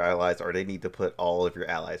refresh your allies, or they need to put all of your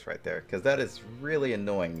allies right there. Because that is really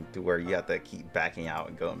annoying to where you have to keep backing out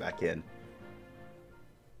and going back in.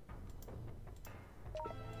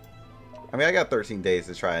 I mean, I got 13 days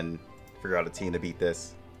to try and figure out a team to beat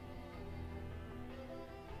this.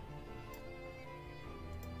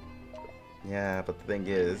 Yeah, but the thing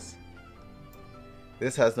is,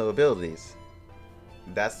 this has no abilities.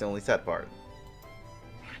 That's the only sad part.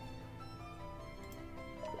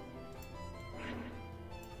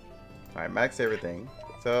 Alright, max everything.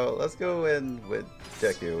 So let's go in with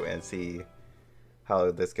Deku and see how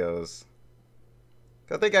this goes.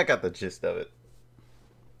 I think I got the gist of it.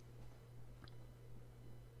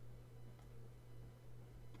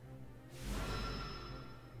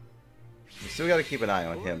 We still gotta keep an eye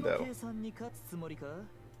on him though.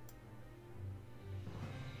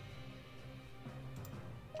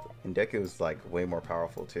 And Deku is like way more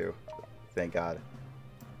powerful too. Thank God.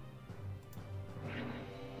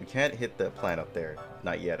 We can't hit the plant up there.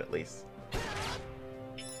 Not yet, at least. Yeah,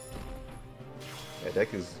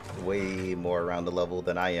 Deku's way more around the level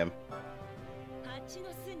than I am.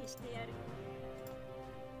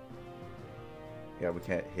 Yeah, we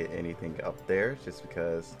can't hit anything up there just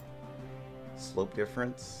because slope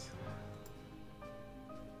difference.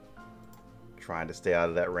 Trying to stay out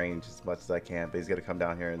of that range as much as I can, but he's gonna come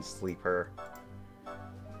down here and sleep her.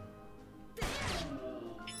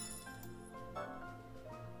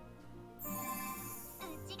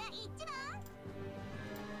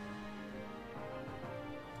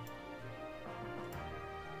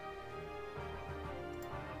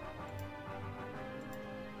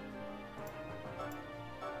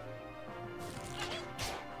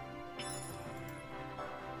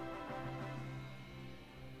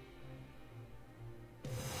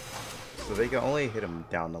 So they can only hit him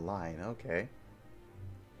down the line. Okay.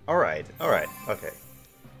 Alright, alright, okay.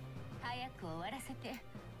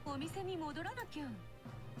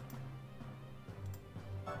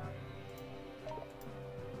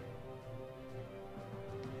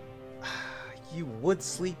 You would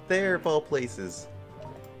sleep there of all places.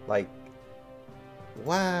 Like,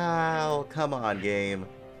 wow, come on, game.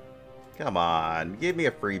 Come on, give me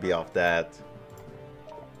a freebie off that.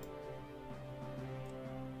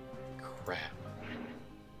 Crap.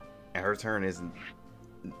 And her turn isn't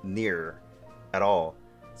near at all.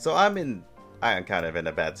 So I am kind of in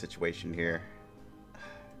a bad situation here.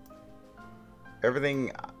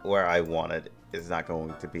 Everything where I wanted is not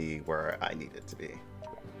going to be where I need it to be.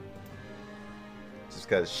 Just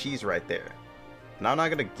because she's right there. And I'm not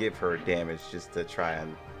going to give her damage just to try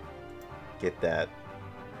and get that.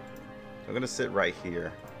 I'm going to sit right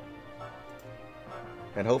here.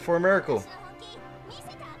 And hope for a miracle.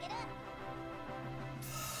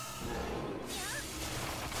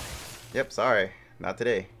 Yep, sorry. Not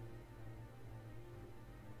today.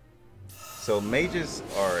 So mages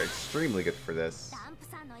are extremely good for this.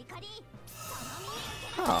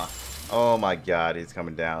 Huh. Oh my god, he's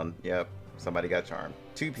coming down. Yep, somebody got charmed.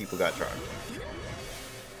 2 people got charmed.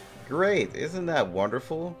 Great, isn't that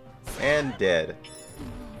wonderful? And dead.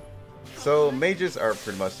 So mages are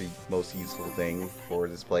pretty much the most useful thing for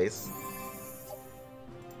this place.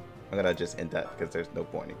 I'm gonna just end that because there's no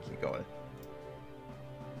point in keep going.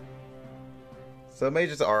 So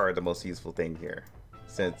mages are the most useful thing here,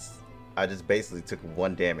 since I just basically took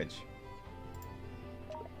 1 damage.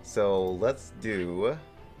 So let's do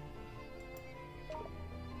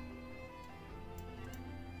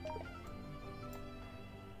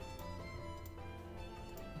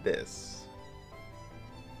this.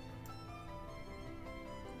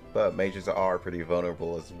 But mages are pretty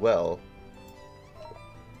vulnerable as well.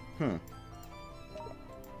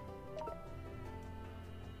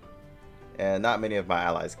 And not many of my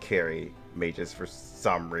allies carry mages for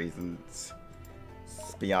some reasons.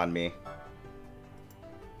 It's beyond me.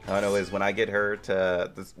 All I know is when I get her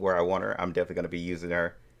to where I want her, I'm definitely going to be using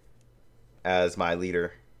her as my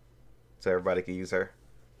leader. So everybody can use her.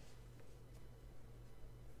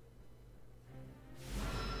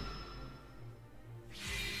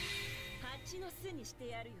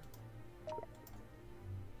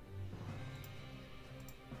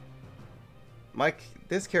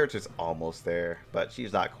 This character's almost there, but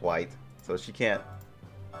she's not quite, so she can't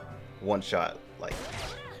one-shot like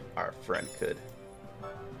our friend could.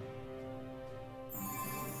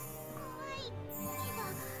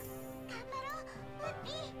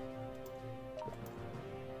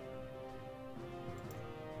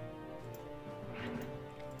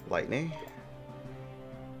 Lightning.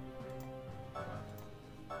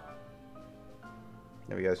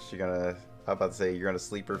 Maybe you're gonna. I'm about to say you're gonna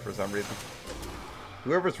sleep her for some reason.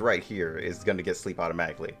 Whoever's right here is going to get sleep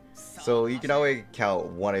automatically. So you can always count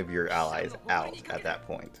one of your allies out at that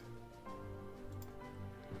point.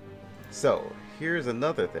 So here's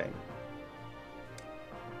another thing.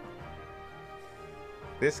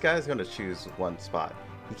 This guy's going to choose one spot.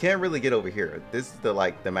 He can't really get over here. This is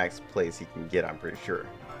the max place he can get, I'm pretty sure.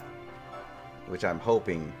 Which I'm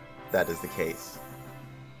hoping that is the case.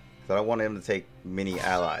 So I don't want him to take many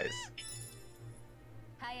allies.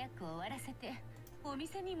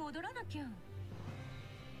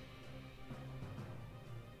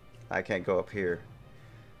 I can't go up here.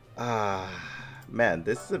 Man,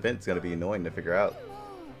 this event's gonna be annoying to figure out.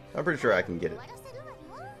 I'm pretty sure I can get it.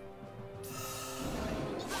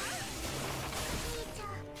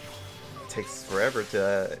 It takes forever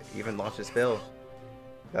to even launch a spell.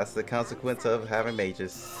 That's the consequence of having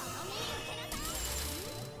mages.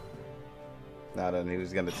 Now I don't know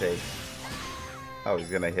who's gonna take. Oh, he's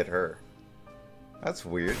gonna hit her. That's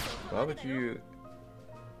weird. Why would you...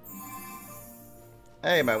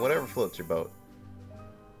 Hey man, whatever floats your boat.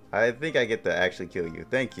 I think I get to actually kill you.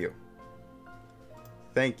 Thank you.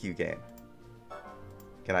 Thank you, game.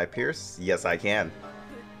 Can I pierce? Yes, I can.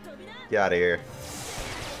 Get out of here.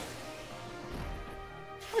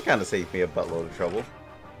 That kind of saved me a buttload of trouble.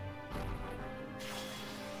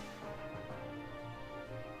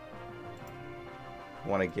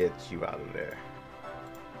 Want to get you out of there.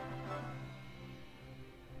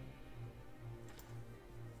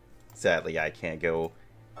 Sadly, I can't go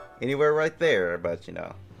anywhere right there, but you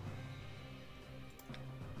know.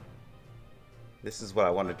 This is what I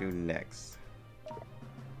want to do next.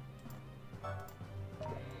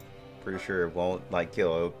 Pretty sure it won't like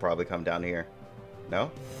kill. It'll probably come down here. No?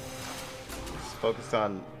 Just focused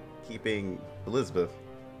on keeping Elizabeth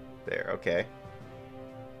there. Okay.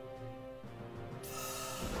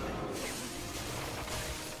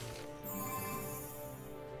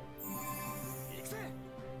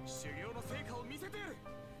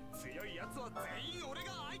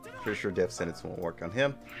 Pretty sure Death Sentence won't work on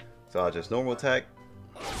him. So I'll just normal attack.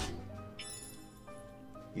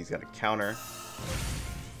 He's gonna counter.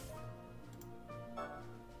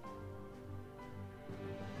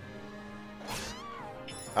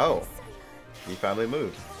 Oh, he finally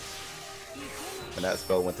moved. And that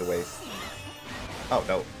spell went to waste. Oh,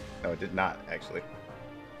 no. No, it did not, actually.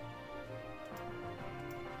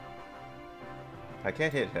 I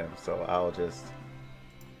can't hit him, so I'll just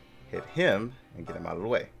hit him and get him out of the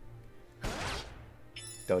way.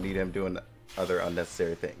 Don't need him doing other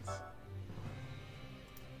unnecessary things.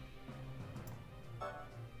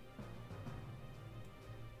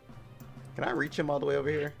 Can I reach him all the way over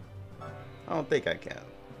here? I don't think I can.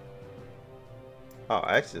 Oh,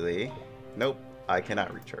 actually, nope. I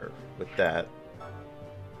cannot reach her with that.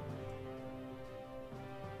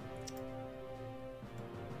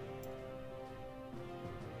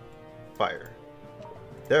 Fire.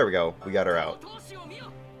 There we go. We got her out.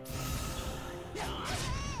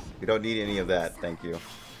 We don't need any of that. Thank you.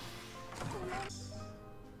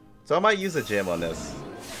 So I might use a gem on this,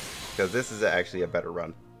 because this is actually a better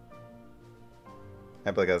run.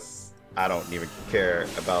 And because I don't even care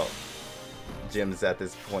about gems at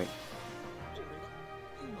this point.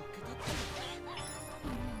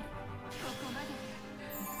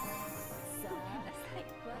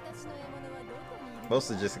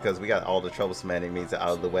 Mostly just because we got all the troublesome enemies out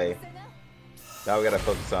of the way. Now we gotta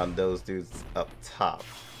focus on those dudes up top.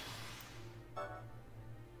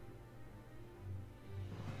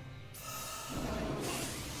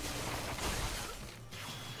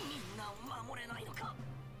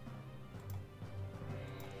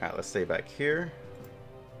 Alright, let's stay back here.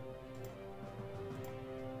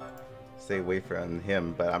 Stay away from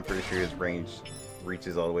him, but I'm pretty sure his range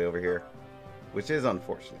reaches all the way over here, which is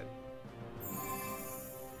unfortunate.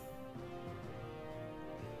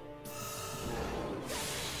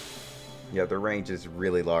 Yeah, the range is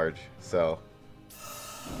really large, so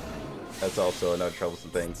that's also another troublesome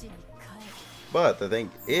thing. But the thing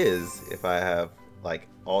is, if I have like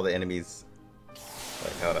all the enemies,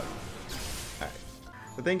 like hold up. Alright.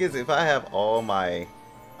 The thing is, if I have all my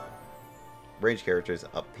range characters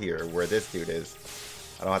up here where this dude is,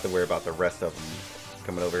 I don't have to worry about the rest of them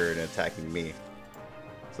coming over here and attacking me.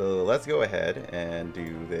 So let's go ahead and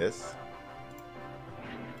do this.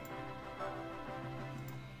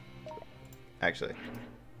 Actually,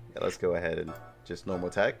 yeah, let's go ahead and just normal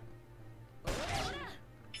attack.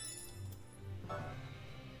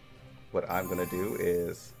 What I'm gonna do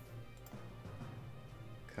is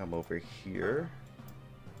come over here.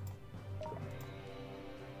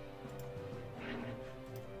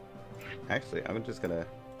 Actually, I'm just gonna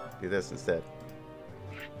do this instead.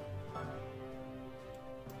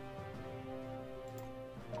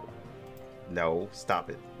 No,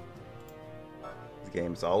 stop it. This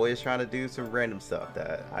game's always trying to do some random stuff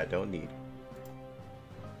that I don't need.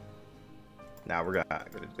 Now we're not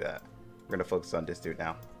gonna do that. We're gonna focus on this dude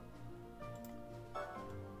now.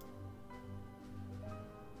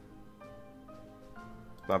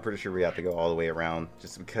 But I'm pretty sure we have to go all the way around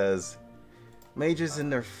just because mages in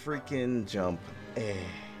their freaking jump.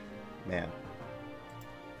 Man.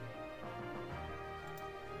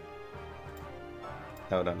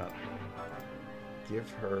 No, no, no. Give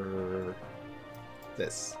her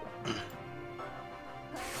this.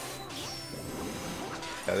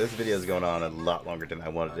 Now, this video is going on a lot longer than I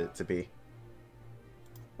wanted it to be,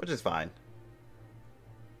 which is fine.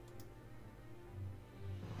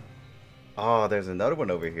 Oh, there's another one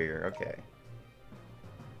over here. Okay.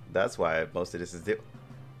 That's why most of this is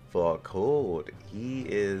for cold. He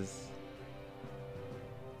is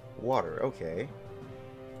water. Okay.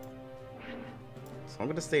 So I'm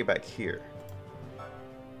going to stay back here.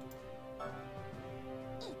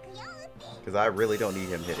 Because I really don't need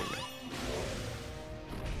him hitting me.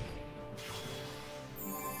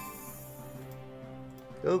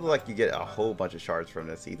 It doesn't look like you get a whole bunch of shards from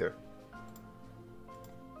this either.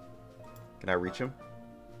 Can I reach him?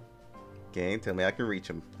 Game, tell me I can reach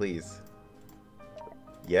him, please.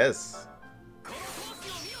 Yes.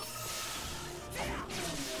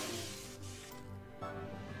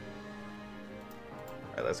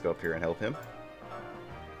 Alright, let's go up here and help him.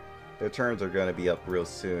 Their turns are going to be up real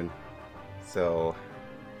soon. So,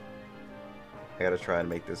 I gotta try and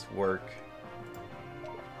make this work.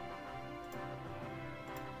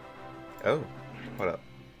 Oh, hold up.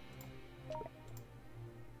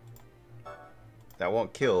 That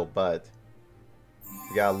won't kill, but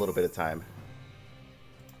we got a little bit of time.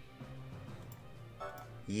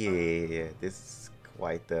 Yeah, this is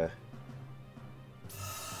quite the...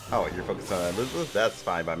 Oh, you're focused on Elizabeth? That's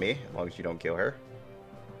fine by me, as long as you don't kill her.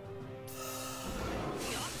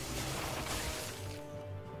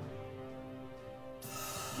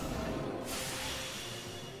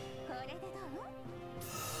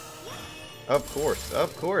 Of course,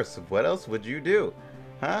 of course. What else would you do?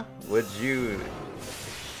 Huh? Would you...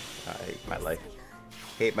 I hate my life.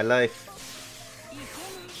 Hate my life.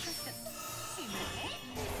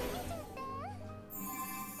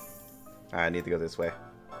 I need to go this way.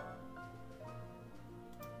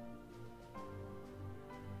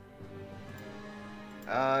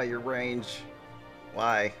 Your range.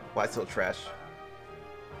 Why? Why so trash?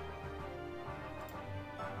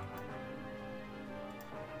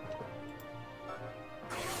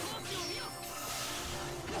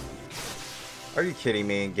 Are you kidding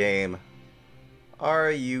me, game? Are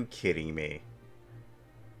you kidding me?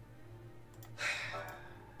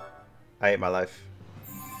 I hate my life.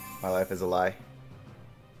 My life is a lie.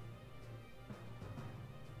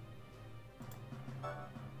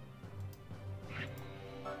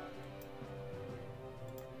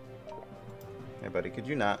 Hey buddy, could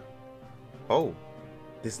you not? Oh,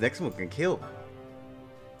 this next one can kill.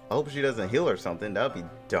 I hope she doesn't heal or something. That would be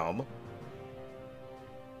dumb.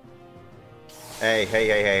 Hey, hey,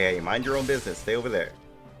 hey, hey, hey, mind your own business. Stay over there.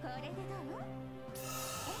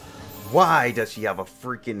 Why does she have a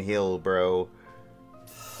freaking heal, bro?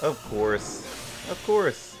 Of course. Of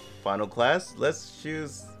course. Final class, let's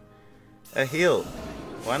choose a heal.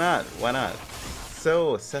 Why not? Why not?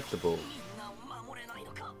 So acceptable.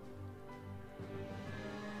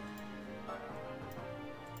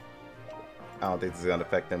 I don't think this is going to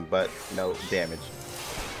affect them, but no damage.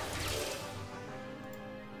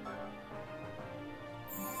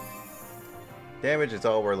 Damage is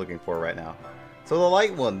all we're looking for right now. So the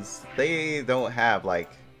light ones, they don't have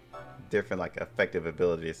like different like effective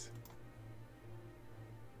abilities.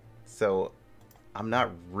 So I'm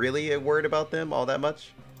not really worried about them all that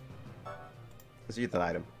much. Let's use an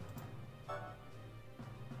item.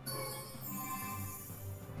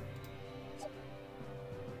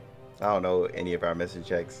 I don't know any of our mission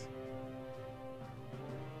checks.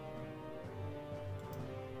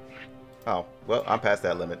 Oh, well, I'm past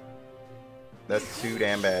that limit. That's too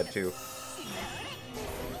damn bad, too.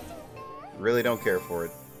 Really don't care for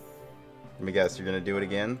it. Let me guess, you're gonna do it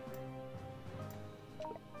again?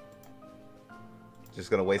 Just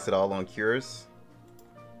gonna waste it all on cures?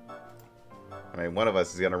 I mean, one of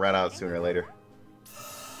us is gonna run out sooner or later.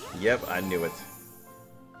 Yep, I knew it.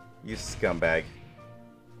 You scumbag.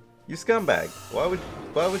 You scumbag. Why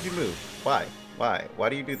would you move? Why? Why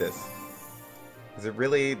do you do this? Is it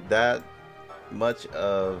really that much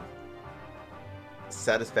of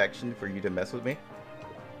satisfaction for you to mess with me?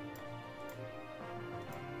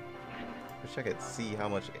 Wish I could see how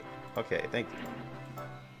much... Okay, thank you.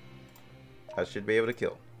 I should be able to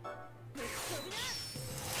kill.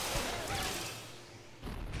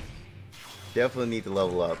 Definitely need to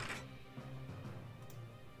level up.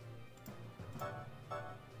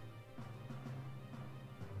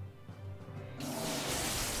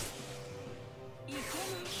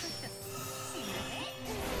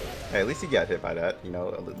 Hey, at least he got hit by that. You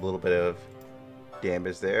know, a little bit of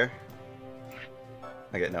damage there.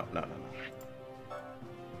 Okay, no.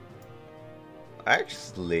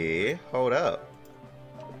 Actually, hold up.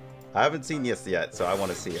 I haven't seen this yet, so I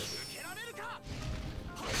want to see it.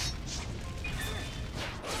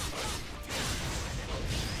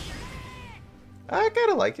 I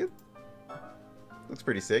kind of like it. Looks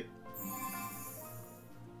pretty sick.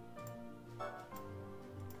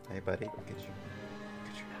 Hey, buddy,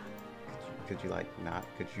 could you like not?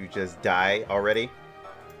 Could you just die already?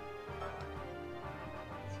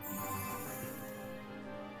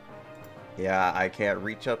 Yeah, I can't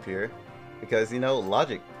reach up here because, you know,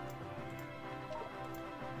 logic.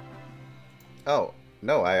 Oh,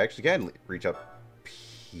 No, I actually can reach up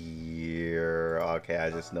here. Okay, I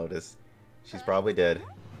just noticed. She's probably dead.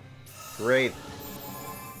 Great.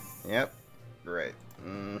 Yep. Great.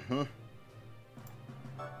 Mm-hmm.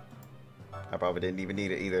 I probably didn't even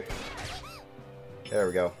need it either. There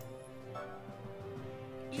we go.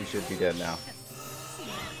 She should be dead now.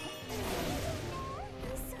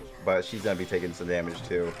 But she's gonna be taking some damage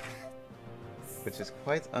too. Which is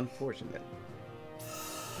quite unfortunate.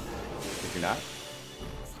 Did you not?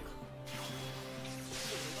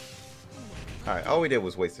 Alright, all we did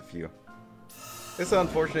was waste a few. It's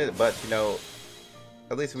unfortunate, but you know,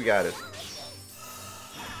 at least we got it.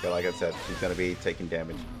 But like I said, she's gonna be taking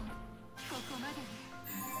damage.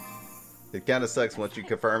 It kinda sucks once you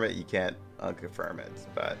confirm it, you can't unconfirm it,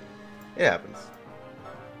 but it happens.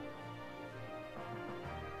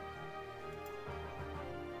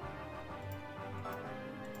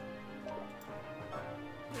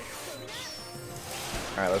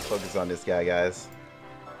 Alright, let's focus on this guy, guys.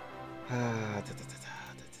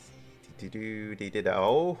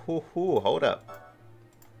 Oh, hold up.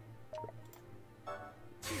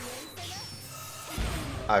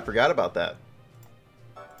 I forgot about that.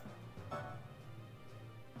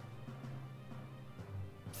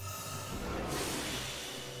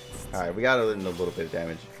 Alright, we got a little bit of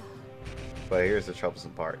damage. But here's the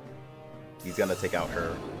troublesome part. He's gonna take out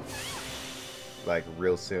her. Like,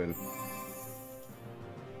 real soon.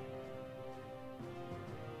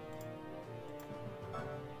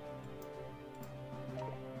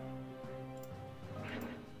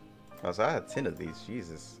 Oh, so I had 10 of these.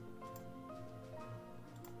 Jesus.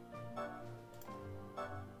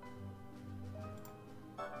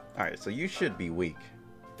 Alright, so you should be weak.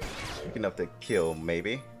 Weak enough to kill,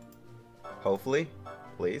 maybe. Hopefully.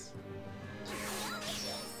 Please.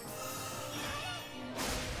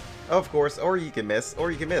 Of course, or you can miss, or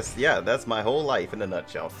you can miss. Yeah, that's my whole life in a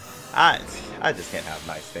nutshell. I just can't have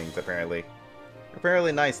nice things, apparently.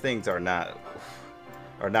 Apparently nice things are not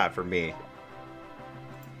for me.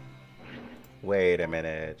 Wait a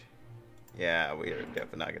minute. Yeah, we are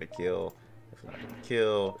definitely not gonna kill. Definitely not gonna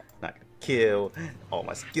kill. Not gonna kill. All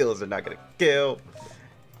my skills are not gonna kill.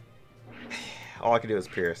 All I can do is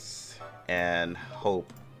pierce and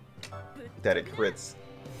hope that it crits.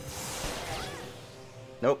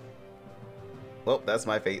 Nope. Well, that's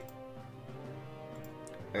my fate.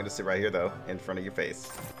 I'm gonna sit right here though, in front of your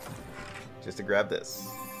face, just to grab this.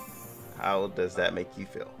 How does that make you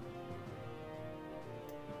feel?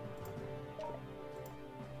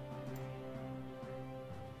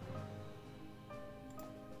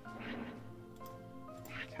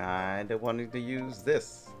 Kinda wanting to use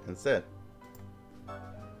this instead.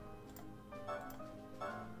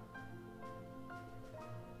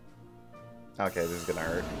 Okay, this is gonna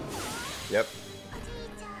hurt. Yep.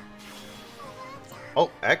 Oh,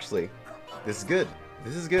 actually, this is good.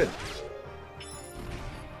 This is good.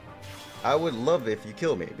 I would love if you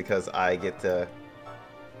kill me because I get to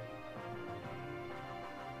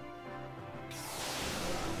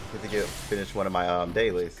finish one of my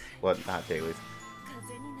dailies. Well, not dailies.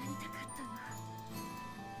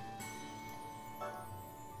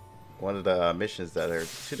 One of the missions that are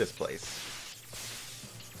to this place.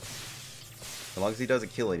 As long as he doesn't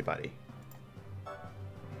kill anybody.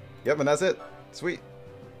 Yep, and that's it. Sweet.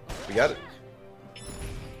 We got it.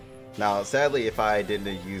 Now, sadly, if I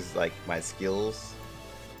didn't use, like, my skills,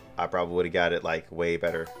 I probably would have got it, like, way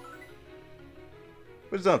better.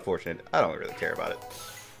 Which is unfortunate. I don't really care about it.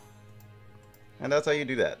 And that's how you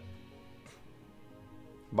do that.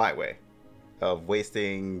 My way of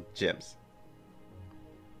wasting gems.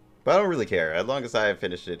 But I don't really care. As long as I have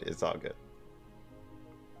finished it, it's all good.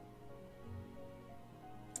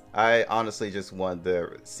 I honestly just wanted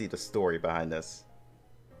to see the story behind this.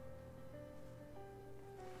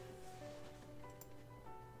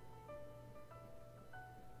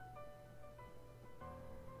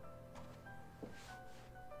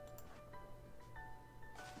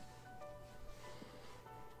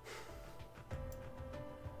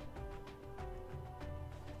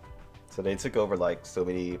 So they took over like so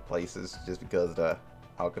many places just because of the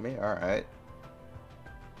alchemy? Alright.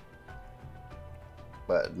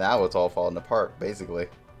 But now it's all falling apart, basically.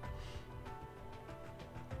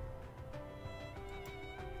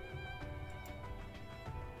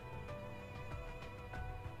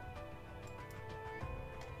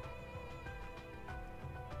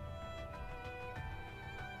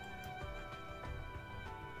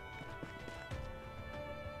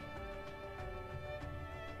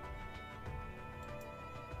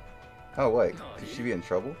 Oh wait, could she be in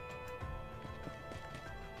trouble?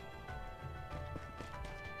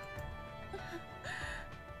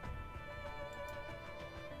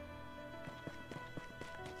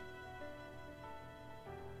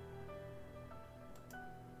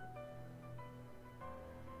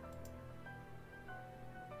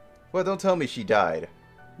 Well, don't tell me she died.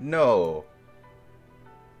 No.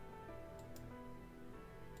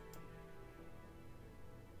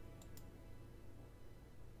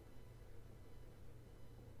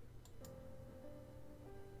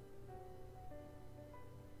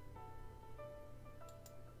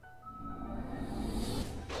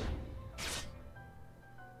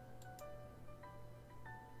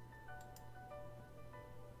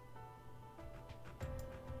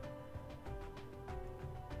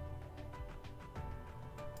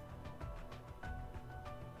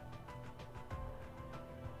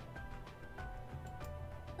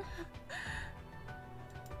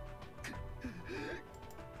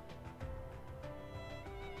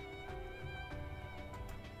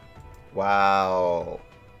 Wow.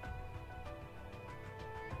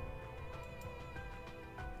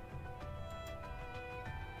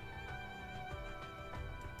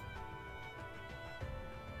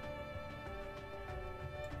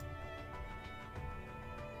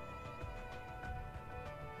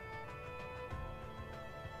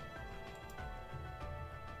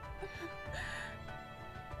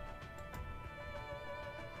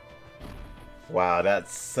 Wow, that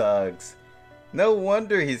sucks. No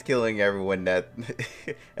wonder he's killing everyone at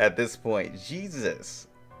at this point. Jesus.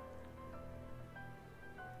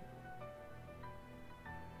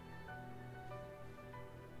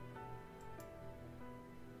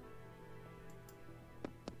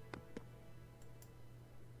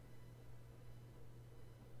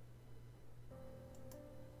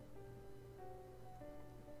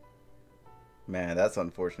 Man, that's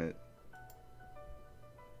unfortunate.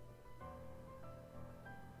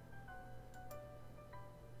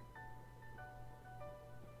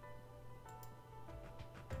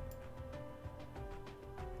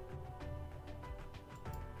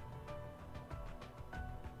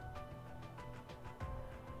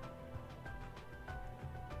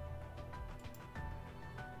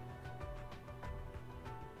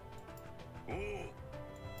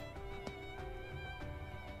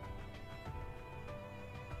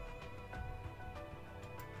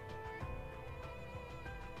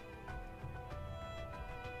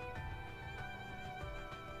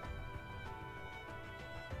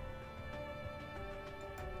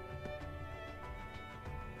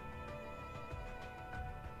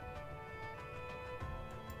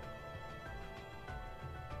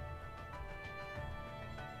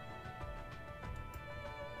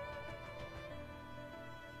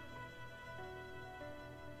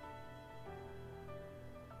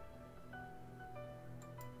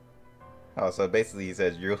 Oh, so basically he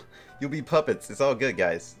says you'll be puppets. It's all good,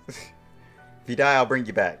 guys. If you die, I'll bring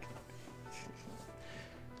you back.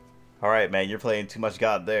 All right, man, you're playing too much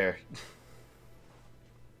God there.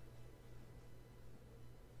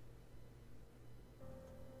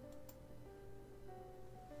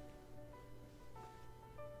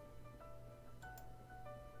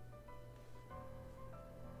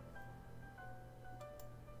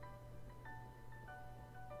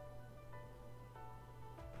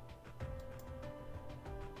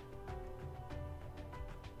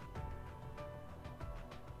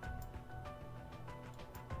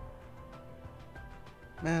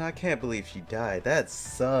 Man, I can't believe she died. That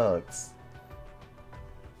sucks.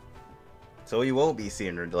 So you won't be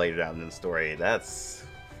seeing her later down in the story. That's...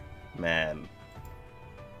 man.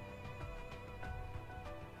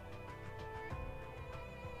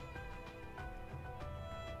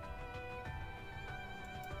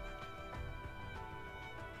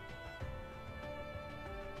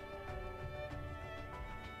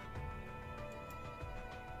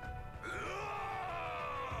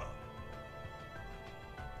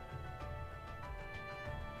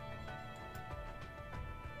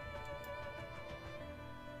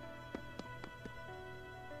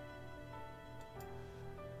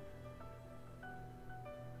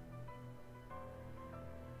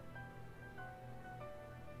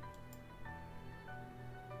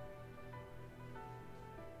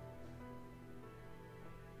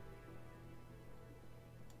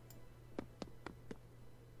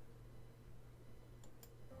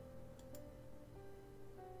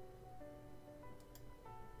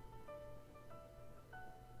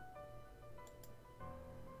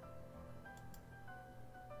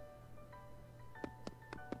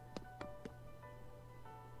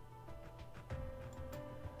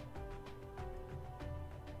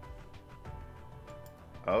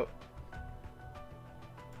 Oh.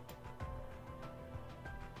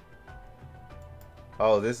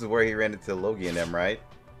 Oh, this is where he ran into Logie and them, right?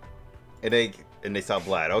 And they saw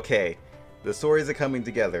Vlad. Okay. The stories are coming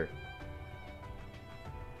together.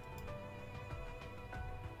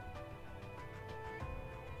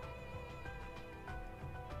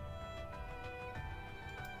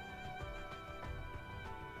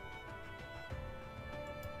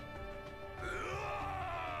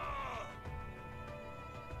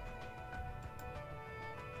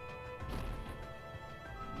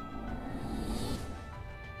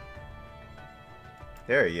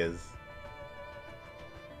 There he is.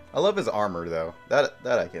 I love his armor though. That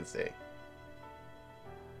I can say.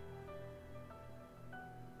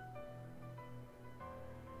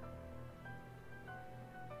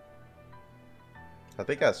 I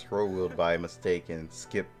think I scroll wheeled by mistake and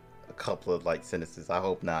skipped a couple of like sentences. I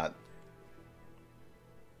hope not.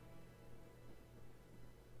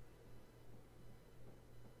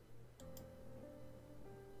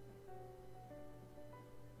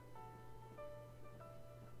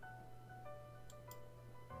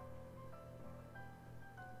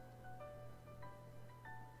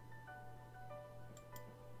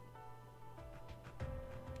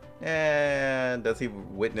 And does he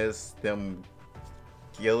witness them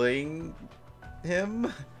killing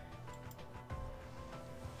him?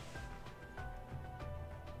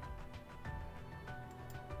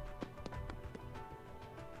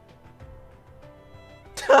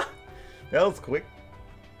 That was quick.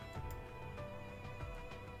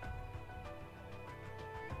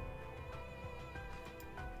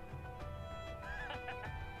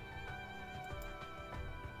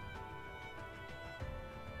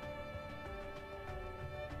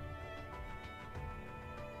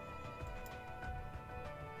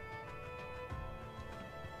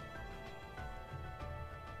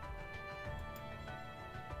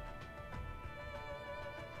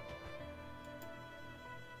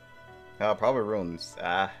 Probably runes.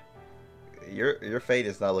 Your fate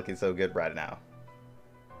is not looking so good right now.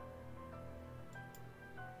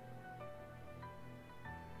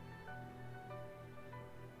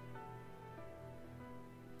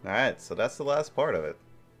 Alright, so that's the last part of it.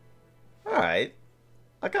 Alright.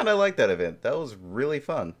 I kind of like that event. That was really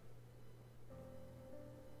fun.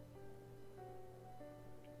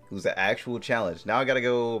 It was an actual challenge. Now I gotta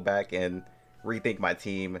go back and rethink my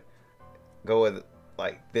team. Go with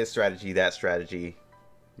like this strategy, that strategy.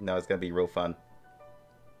 You know, it's gonna be real fun.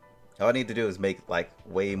 All I need to do is make like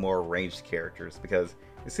way more ranged characters, because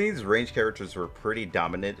it seems ranged characters were pretty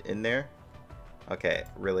dominant in there. Okay,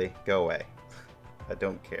 really? Go away. I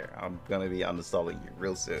don't care. I'm gonna be uninstalling you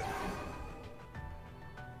real soon.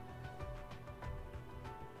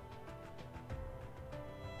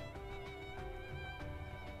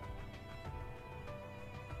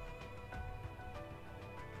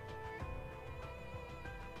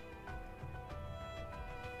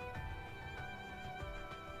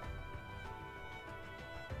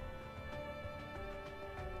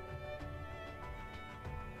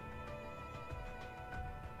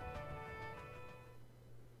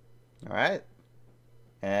 Alright,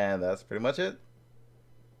 and that's pretty much it.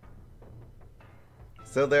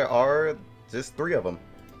 So there are just 3 of them.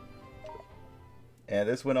 And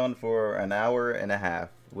this went on for an hour and a half,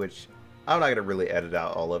 which I'm not going to really edit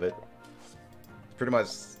out all of it. It's pretty much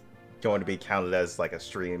going to be counted as like a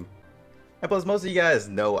stream. And plus, most of you guys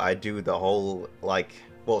know I do the whole, like,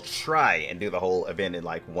 well, try and do the whole event in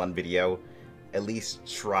like one video. At least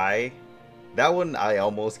try. That one I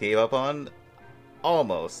almost gave up on.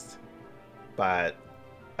 Almost. But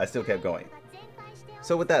I still kept going.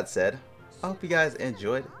 So with that said, I hope you guys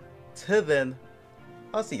enjoyed. Till then,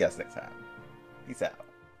 I'll see you guys next time. Peace out.